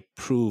want to be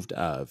approved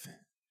of.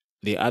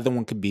 The other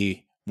one could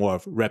be more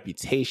of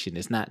reputation.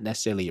 It's not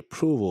necessarily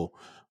approval,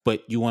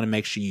 but you want to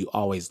make sure you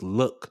always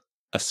look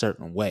a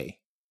certain way,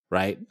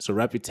 right? So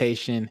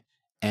reputation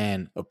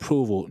and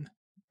approval,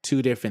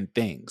 2 different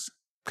things,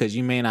 because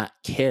you may not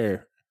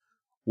care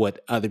what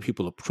other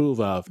people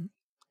approve of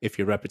if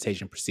your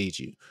reputation precedes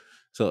you.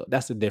 So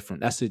that's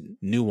a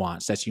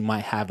nuance that you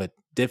might have a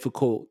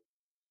difficult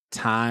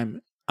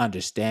time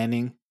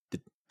understanding the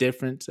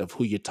difference of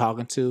who you're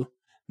talking to.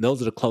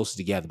 Those are the closest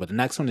together. But the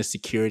next one is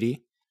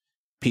security,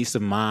 peace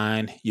of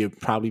mind. You're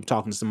probably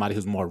talking to somebody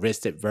who's more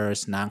risk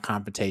adverse,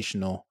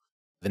 non-confrontational.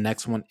 The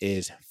next one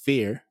is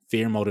fear.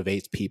 Fear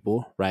motivates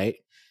people, right?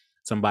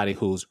 Somebody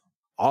who's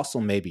also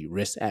maybe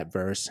risk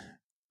adverse,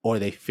 or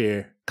they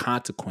fear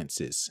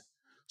consequences.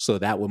 So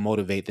that would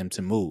motivate them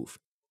to move.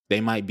 They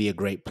might be a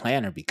great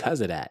planner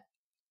because of that.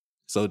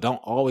 So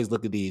don't always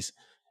look at these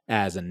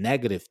as a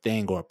negative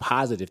thing or a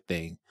positive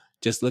thing.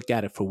 Just look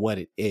at it for what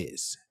it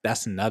is.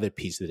 That's another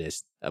piece of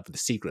this, of the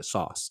secret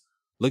sauce.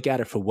 Look at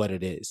it for what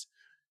it is.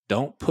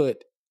 Don't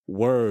put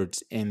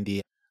words in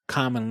the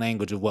common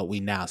language of what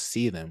we now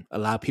see them.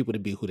 Allow people to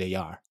be who they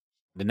are.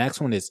 The next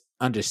one is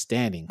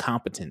understanding,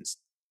 competence.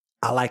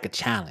 I like a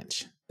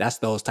challenge. That's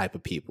those type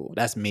of people.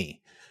 That's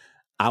me.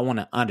 I want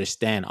to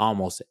understand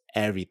almost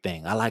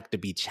everything. I like to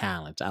be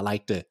challenged. I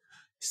like to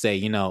say,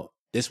 you know,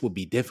 this would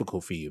be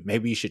difficult for you.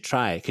 Maybe you should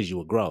try it because you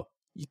will grow.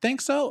 You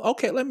think so?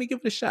 Okay, let me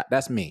give it a shot.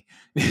 That's me.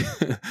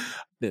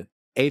 The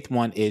 8th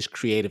one is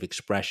creative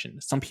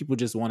expression. Some people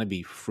just want to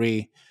be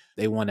free.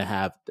 They want to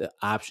have the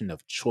option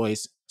of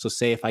choice. So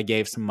say if I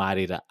gave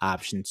somebody the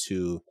option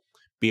to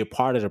be a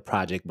part of the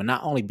project, but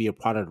not only be a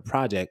part of the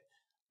project,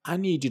 I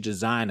need you to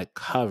design a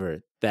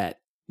cover that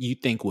you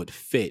think would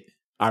fit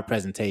our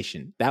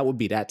presentation. That would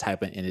be that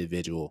type of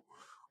individual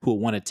who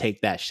would want to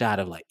take that shot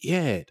of like,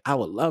 yeah, I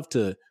would love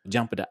to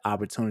jump at the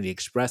opportunity,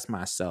 express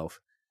myself,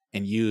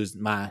 and use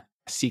my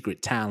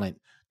secret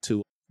talent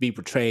to be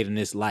portrayed in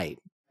this light.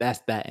 That's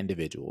that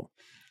individual.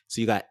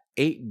 So you got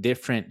 8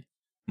 different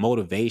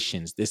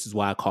motivations. This is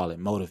why I call it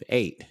Motive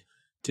 8,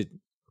 to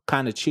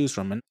kind of choose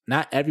from. And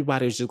not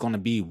everybody is just going to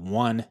be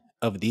one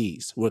of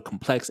these. We're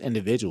complex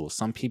individuals.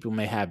 Some people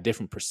may have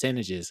different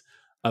percentages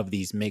of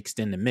these mixed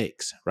in the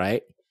mix,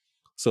 right?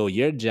 So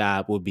your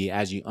job will be,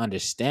 as you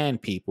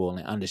understand people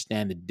and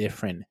understand the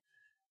different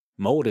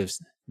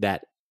motives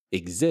that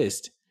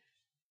exist,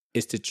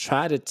 is to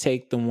try to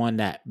take the one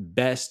that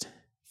best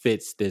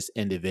fits this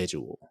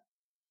individual.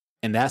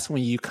 And that's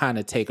when you kind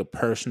of take a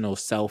personal,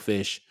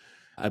 selfish,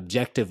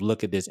 objective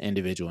look at this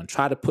individual and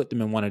try to put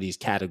them in one of these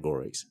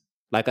categories.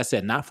 Like I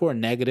said, not for a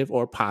negative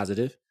or a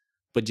positive,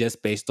 but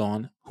just based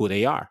on who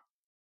they are.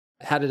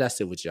 How did that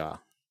sit with y'all?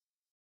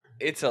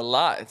 It's a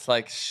lot. It's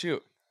like,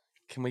 shoot,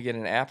 can we get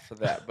an app for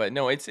that? But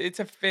no, it's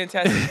a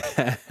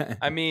fantastic.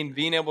 I mean,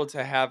 being able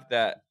to have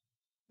that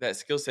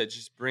skill set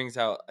just brings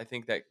out, I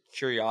think, that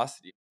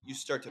curiosity. You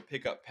start to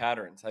pick up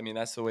patterns. I mean,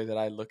 that's the way that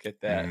I look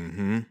at that.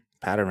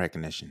 Pattern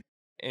recognition.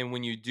 And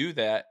when you do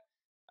that,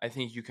 I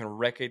think you can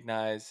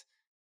recognize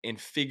and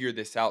figure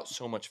this out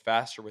so much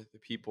faster with the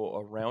people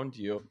around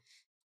you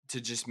to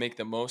just make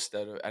the most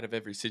out of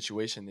every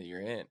situation that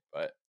you're in.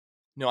 But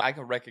no, I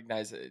can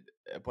recognize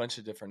a bunch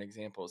of different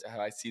examples of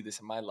how I see this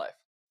in my life.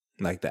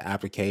 Like the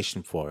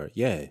application for it.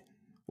 Yeah.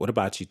 What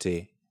about you,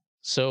 T?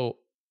 So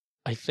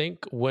I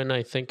think when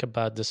I think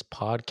about this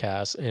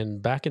podcast,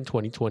 and back in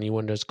 2020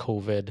 when there's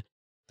COVID,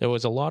 there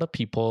was a lot of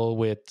people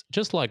with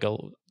just like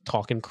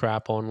talking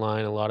crap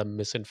online, a lot of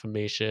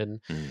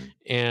misinformation.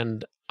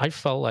 And I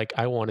felt like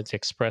I wanted to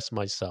express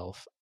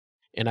myself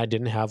and I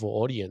didn't have an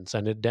audience.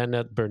 And it then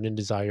that burning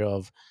desire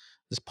of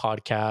this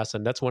podcast.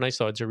 And that's when I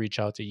started to reach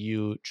out to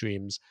you,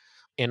 Dreamz.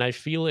 And I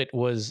feel it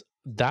was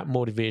that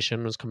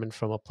motivation was coming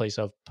from a place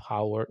of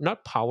power,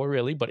 not power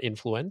really, but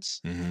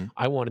influence.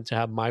 I wanted to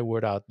have my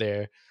word out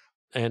there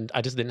and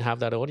I just didn't have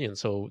that audience.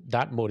 So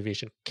that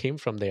motivation came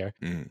from there.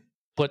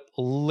 But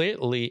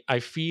lately, I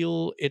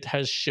feel it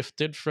has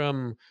shifted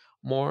from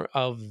more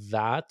of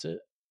that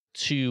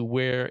to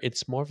where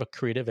it's more of a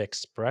creative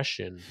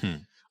expression.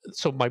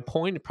 So my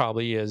point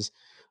probably is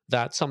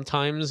that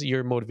sometimes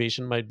your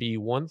motivation might be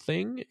one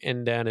thing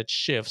and then it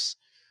shifts,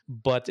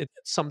 but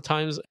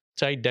sometimes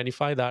to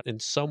identify that in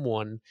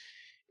someone,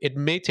 it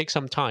may take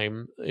some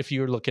time if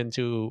you're looking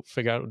to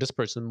figure out this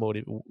person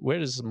where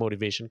is the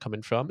motivation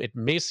coming from. It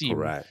may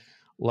seem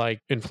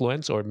like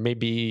influence or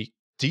maybe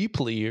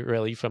deeply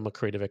really from a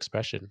creative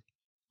expression.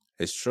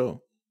 It's true.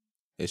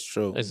 It's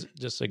true. As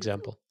just an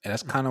example. And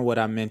that's kind of what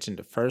I mentioned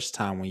the first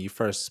time when you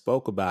first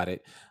spoke about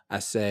it. I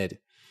said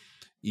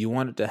you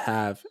wanted to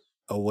have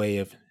a way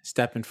of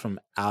stepping from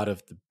out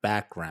of the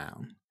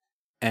background.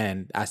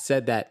 And I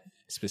said that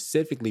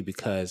specifically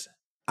because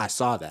I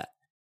saw that.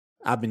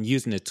 I've been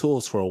using the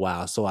tools for a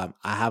while, so I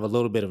have a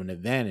little bit of an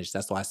advantage.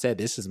 That's why I said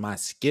this is my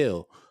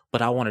skill,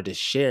 but I wanted to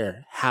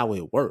share how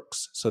it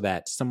works so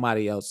that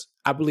somebody else,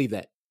 I believe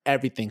that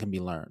everything can be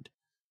learned,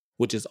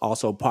 which is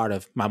also part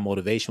of my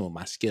motivation with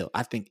my skill.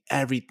 I think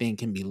everything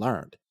can be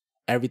learned.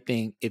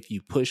 Everything, if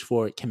you push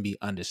for it, can be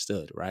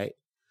understood, right?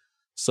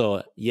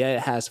 So yeah,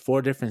 it has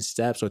 4 different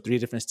steps or 3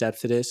 different steps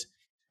to this,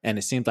 and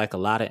it seems like a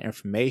lot of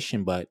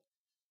information, but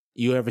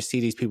you ever see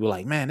these people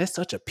like, man, that's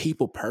such a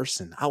people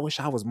person. I wish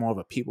I was more of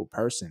a people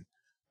person.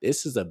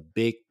 This is a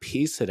big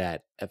piece of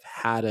that, of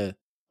how to,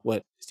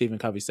 what Stephen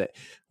Covey said,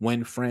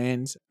 win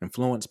friends,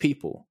 influence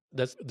people.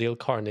 That's Dale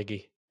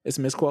Carnegie. It's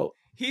a misquote.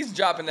 He's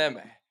dropping them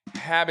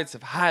habits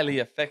of highly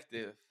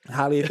effective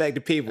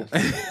people.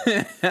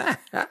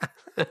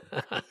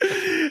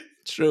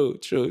 True.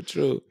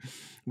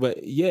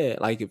 But yeah,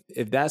 like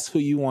if that's who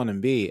you want to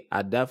be,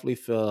 I definitely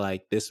feel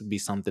like this would be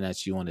something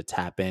that you want to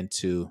tap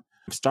into.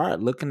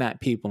 Start looking at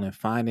people and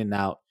finding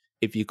out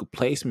if you could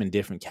place them in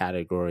different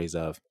categories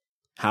of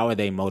how are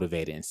they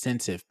motivated,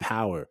 incentive,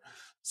 power,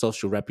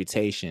 social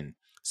reputation,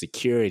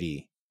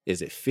 security.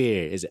 Is it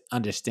fear? Is it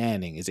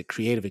understanding? Is it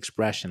creative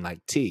expression?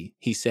 Like T,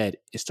 he said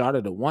it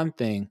started at one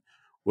thing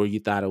where you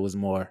thought it was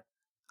more,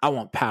 I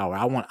want power.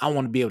 I want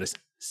to be able to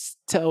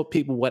tell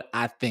people what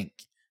I think,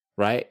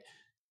 right?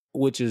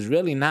 Which is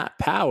really not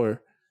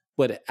power,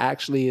 but it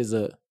actually is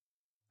a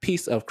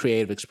piece of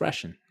creative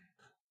expression.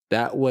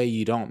 That way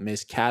you don't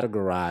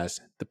miscategorize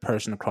the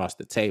person across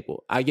the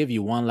table. I give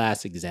you one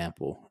last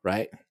example,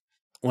 right?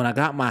 When I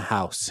got my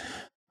house,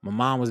 my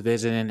mom was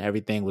visiting,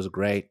 everything was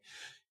great.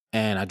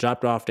 And I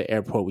dropped her off at the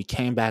airport. We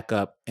came back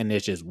up and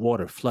there's just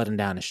water flooding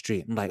down the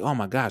street. I'm like, oh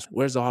my gosh,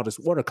 where's all this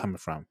water coming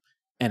from?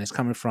 And it's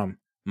coming from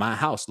my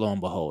house, lo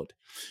and behold.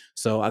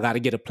 So I got to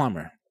get a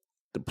plumber.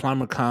 The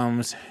plumber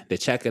comes, they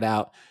check it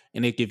out,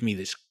 and they give me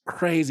this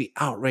crazy,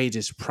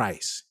 outrageous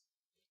price,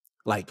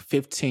 like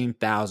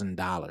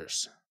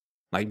 $15,000.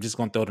 Like, I'm just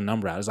going to throw the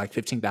number out. It's like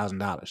 $15,000.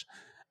 And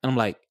I'm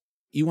like,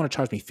 you want to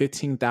charge me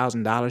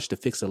 $15,000 to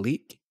fix a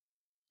leak?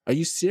 Are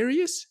you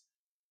serious?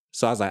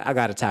 So I was like, I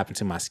got to tap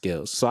into my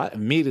skills. So I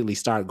immediately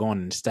started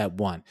going into step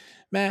 1.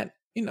 Man,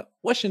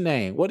 what's your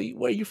name? Where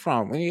are you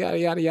from? Yada,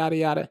 yada, yada,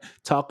 yada.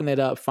 Talking it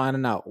up,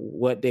 finding out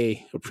what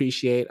they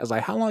appreciate. I was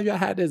like, how long have y'all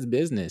had this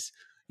business?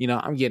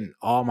 I'm getting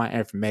all my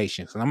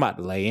information because I'm about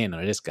to lay in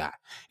on this guy.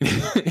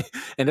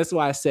 And that's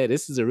why I said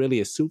this is really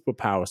a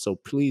superpower. So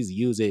please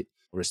use it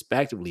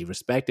respectively.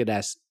 Respect it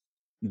as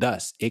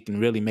thus. It can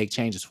really make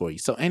changes for you.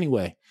 So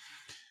anyway,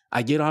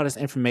 I get all this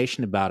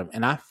information about him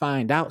and I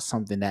find out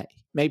something that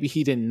maybe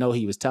he didn't know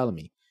he was telling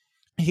me.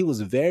 He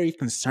was very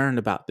concerned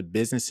about the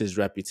business's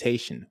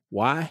reputation.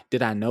 Why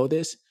did I know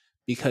this?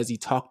 Because he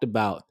talked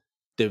about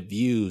the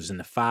views and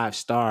the 5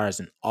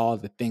 stars and all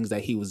the things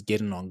that he was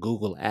getting on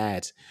Google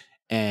Ads.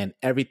 And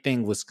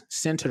everything was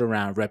centered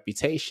around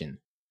reputation.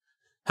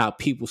 How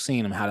people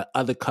seen him, how the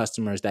other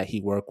customers that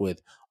he worked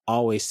with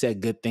always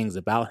said good things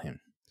about him.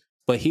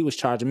 But he was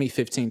charging me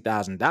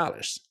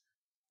 $15,000.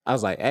 I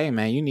was like, hey,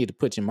 man, you need to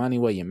put your money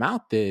where your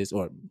mouth is,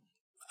 or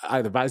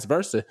either vice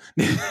versa.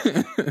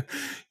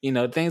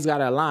 Things got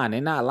to align.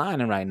 They're not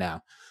aligning right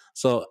now.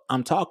 So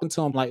I'm talking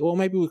to him like, well,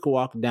 maybe we could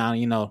walk down,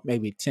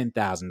 maybe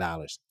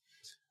 $10,000.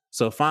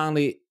 So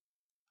finally,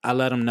 I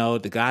let him know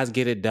the guys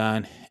get it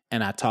done.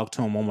 And I talked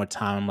to him one more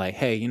time. I'm like,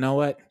 hey, you know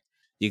what?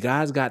 You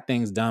guys got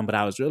things done, but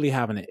I was really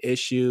having an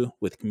issue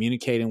with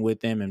communicating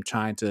with them and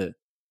trying to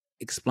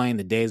explain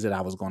the days that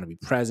I was going to be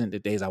present, the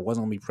days I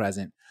wasn't going to be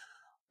present.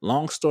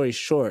 Long story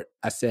short,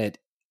 I said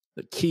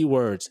the key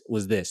words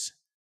was this.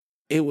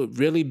 It would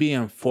really be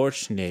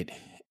unfortunate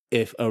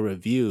if a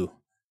review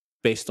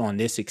based on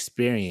this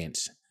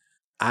experience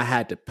I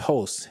had to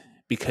post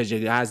because you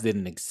guys did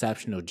an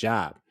exceptional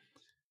job.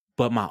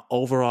 But my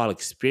overall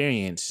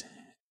experience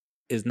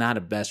is not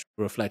a best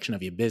reflection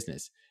of your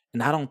business.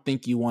 And I don't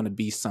think you want to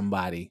be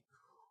somebody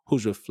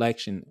whose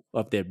reflection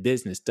of their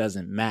business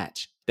doesn't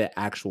match their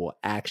actual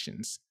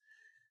actions.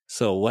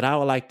 So what I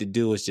would like to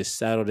do is just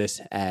settle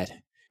this at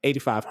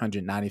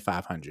 8,500,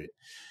 9,500.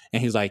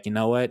 And he's like, you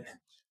know what,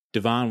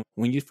 Devon,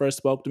 when you first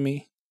spoke to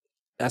me,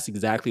 that's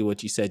exactly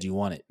what you said you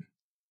wanted.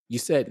 You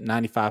said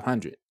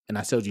 9,500. And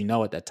I told you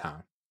no at that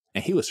time.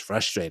 And he was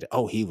frustrated.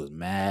 Oh, he was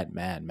mad.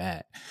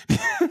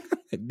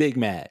 Big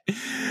mad.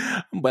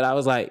 But I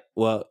was like,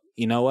 well,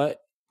 you know what?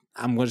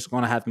 I'm just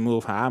going to have to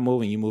move how I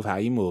move and you move how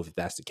you move if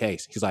that's the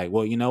case. He's like,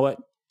 well, you know what?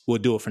 We'll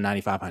do it for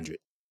 9,500.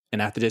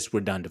 And after this,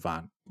 we're done,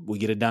 Devon. We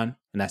get it done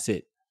and that's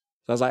it.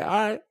 So I was like,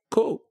 all right,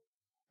 cool.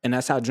 And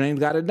that's how Dreamz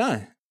got it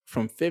done.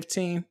 From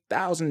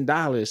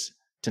 $15,000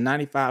 to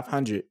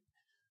 9,500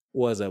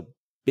 was a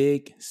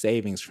big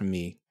savings for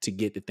me to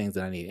get the things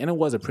that I needed. And it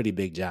was a pretty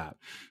big job.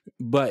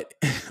 But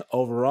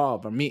overall,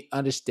 for me,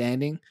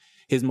 understanding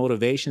his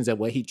motivations and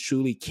what he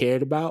truly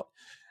cared about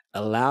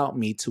allowed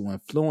me to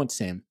influence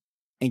him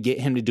and get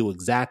him to do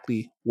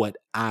exactly what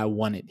I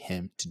wanted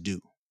him to do,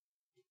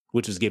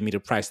 which was give me the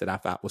price that I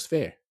thought was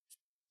fair.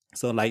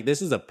 So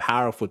this is a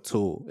powerful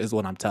tool is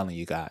what I'm telling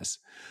you guys.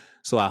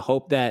 So I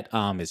hope that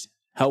is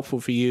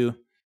helpful for you.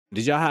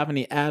 Did y'all have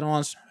any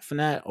add-ons from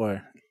that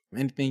or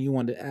anything you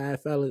wanted to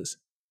add, fellas,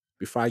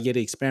 before I get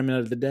the experiment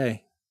of the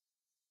day?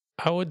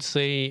 I would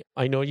say,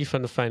 I know you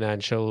from the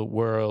financial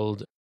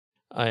world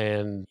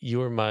and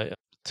you're my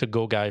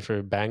to-go guy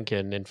for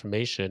banking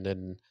information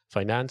and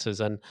finances.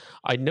 And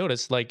I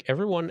noticed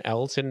everyone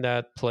else in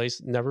that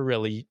place never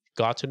really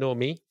got to know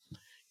me.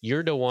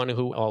 You're the one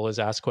who always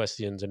asks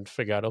questions and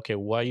figure out, okay,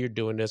 why you're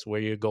doing this, where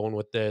you're going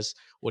with this,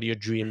 what your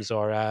dreams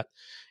are at.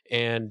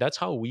 And that's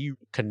how we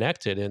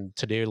connected. And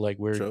today,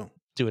 we're True.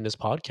 doing this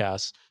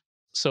podcast.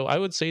 So I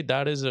would say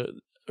that is a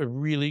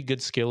really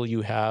good skill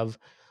you have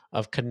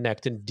of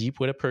connecting deep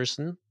with a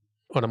person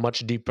on a much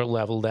deeper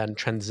level than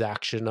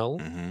transactional.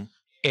 Mm-hmm.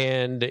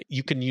 And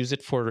you can use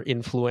it for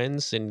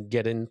influence and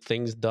getting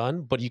things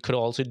done, but you could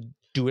also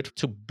do it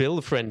to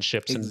build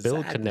friendships and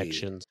build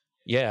connections.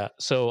 Yeah.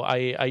 So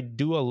I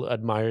do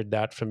admire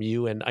that from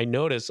you. And I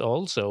notice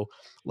also,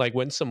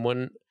 when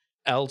someone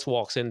else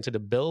walks into the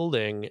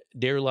building,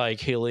 they're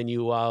hailing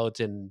you out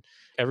and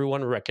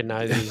everyone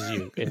recognizes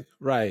you. And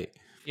right.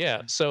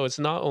 yeah. So it's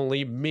not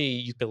only me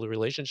you build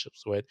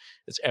relationships with,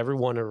 it's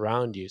everyone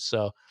around you.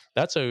 So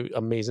that's an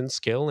amazing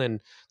skill. And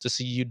to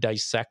see you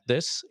dissect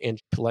this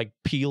and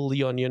peel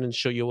the onion and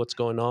show you what's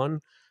going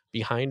on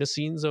behind the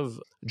scenes of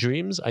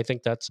Dreamz, I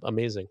think that's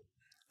amazing.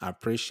 I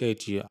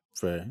appreciate you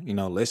for,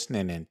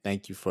 listening and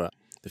thank you for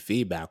the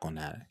feedback on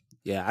that.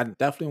 Yeah, I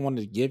definitely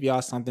wanted to give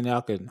y'all something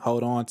y'all could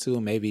hold on to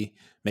and maybe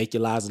make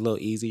your lives a little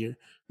easier.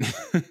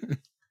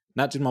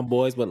 Not just my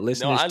boys, but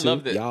listeners I too.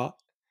 love that. Y'all.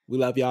 We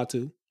love y'all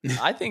too.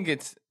 I think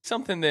it's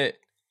something that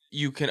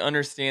you can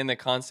understand the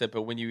concept,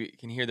 but when you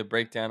can hear the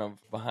breakdown of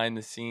behind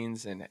the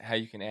scenes and how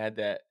you can add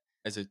that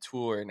as a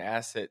tool or an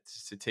asset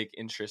to take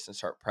interest and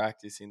start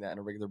practicing that on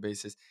a regular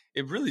basis,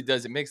 it really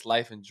does. It makes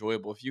life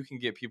enjoyable. If you can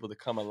get people to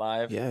come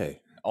alive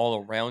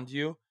all around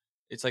you,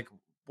 it's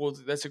well,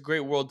 that's a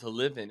great world to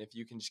live in. If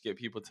you can just get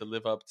people to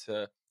live up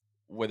to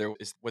whether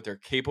it's what they're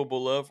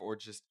capable of or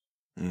just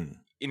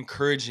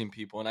encouraging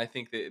people. And I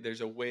think that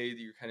there's a way that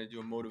you're kind of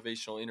doing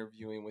motivational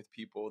interviewing with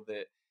people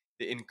that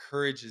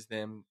encourages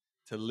them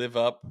to live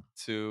up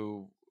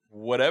to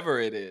whatever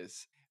it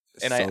is.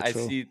 And I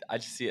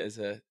just see it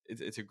as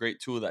it's a great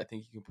tool that I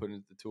think you can put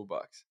into the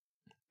toolbox.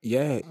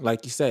 Yeah,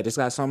 like you said, it's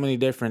got so many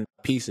different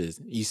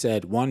pieces. You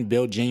said one,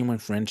 build genuine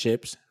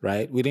friendships,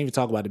 right? We didn't even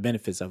talk about the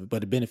benefits of it,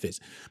 but the benefits,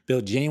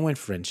 build genuine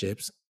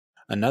friendships.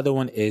 Another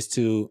one is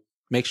to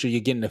make sure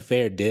you're getting a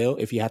fair deal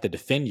if you have to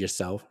defend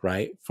yourself,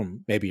 right?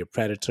 From maybe a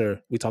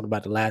predator. We talked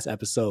about the last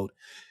episode.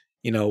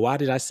 Why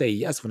did I say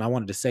yes when I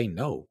wanted to say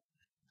no?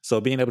 So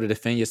being able to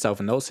defend yourself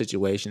in those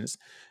situations.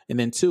 And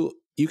then two,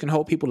 you can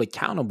hold people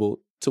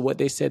accountable to what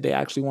they said they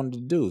actually wanted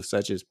to do,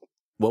 such as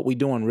what we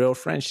do in real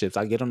friendships.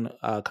 I get on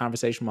a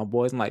conversation with my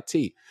boys. I'm like,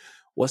 T,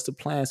 what's the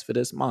plans for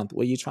this month?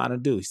 What are you trying to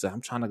do? He said,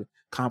 I'm trying to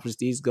accomplish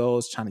these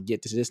goals, trying to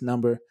get to this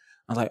number.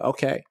 I was like,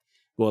 okay,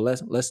 well,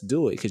 let's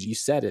do it because you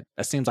said it.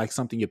 That seems like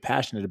something you're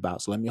passionate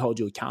about. So let me hold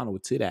you accountable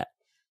to that.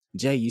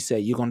 Jay, you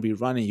said you're going to be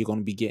running. You're going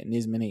to be getting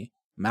this many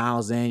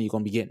miles in. You're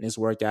going to be getting this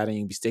workout in. You're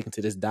going to be sticking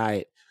to this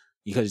diet.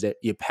 because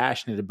you're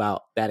passionate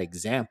about that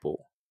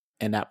example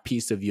and that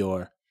piece of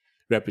your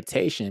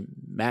reputation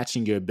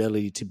matching your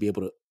ability to be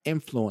able to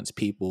influence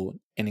people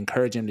and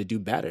encourage them to do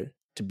better,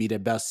 to be their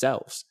best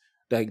selves.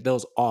 Like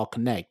those all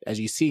connect. As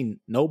you see,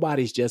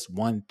 nobody's just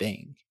one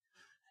thing.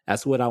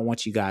 That's what I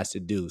want you guys to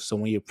do. So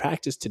when you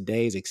practice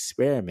today's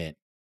experiment,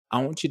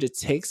 I want you to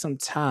take some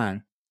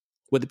time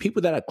with the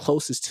people that are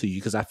closest to you,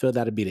 because I feel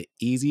that'll be the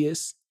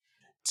easiest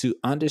to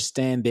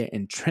understand their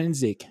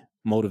intrinsic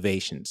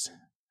motivations.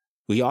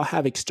 We all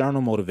have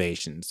external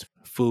motivations,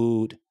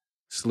 food,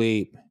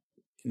 sleep,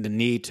 the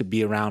need to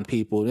be around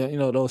people,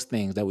 those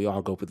things that we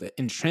all go with. The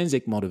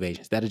intrinsic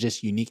motivations that are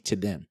just unique to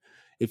them.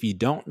 If you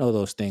don't know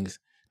those things,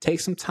 take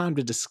some time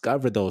to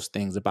discover those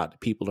things about the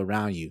people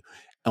around you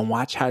and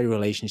watch how your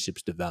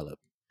relationships develop.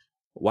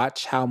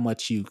 Watch how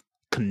much you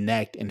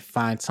connect and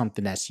find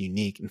something that's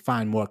unique and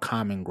find more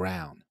common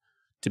ground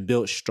to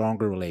build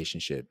stronger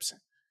relationships.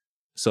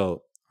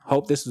 So,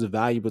 hope this was a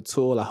valuable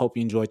tool. I hope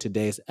you enjoyed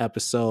today's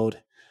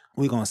episode.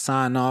 We're going to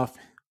sign off.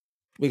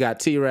 We got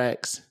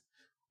T-Rex.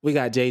 We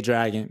got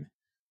J-Dragon.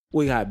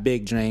 We got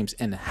Big Dreams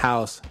in the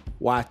house.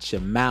 Watch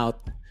your mouth.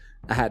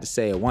 I had to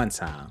say it one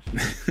time.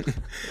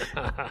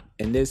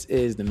 And this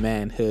is the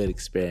Manhood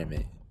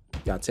Experiment.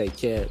 Y'all take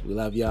care. We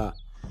love y'all.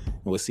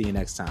 And we'll see you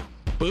next time.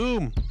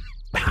 Boom.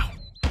 Pow.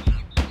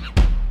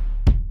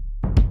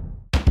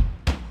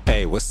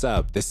 Hey, what's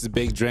up? This is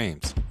Big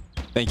Dreams.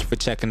 Thank you for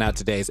checking out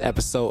today's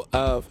episode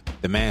of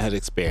the Manhood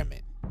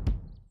Experiment.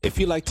 If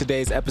you like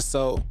today's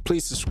episode,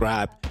 please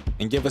subscribe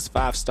and give us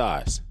 5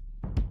 stars.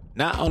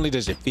 Not only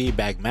does your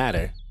feedback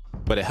matter,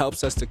 but it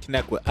helps us to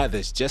connect with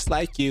others just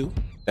like you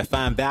that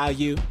find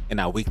value in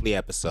our weekly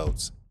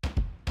episodes.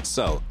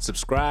 So,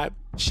 subscribe,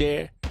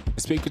 share,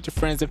 and speak with your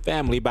friends and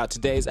family about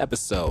today's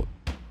episode.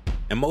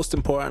 And most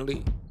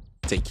importantly,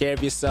 take care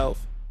of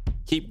yourself,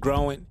 keep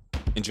growing,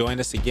 and join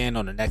us again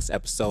on the next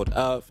episode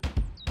of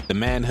the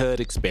Manhood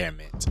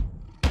Experiment.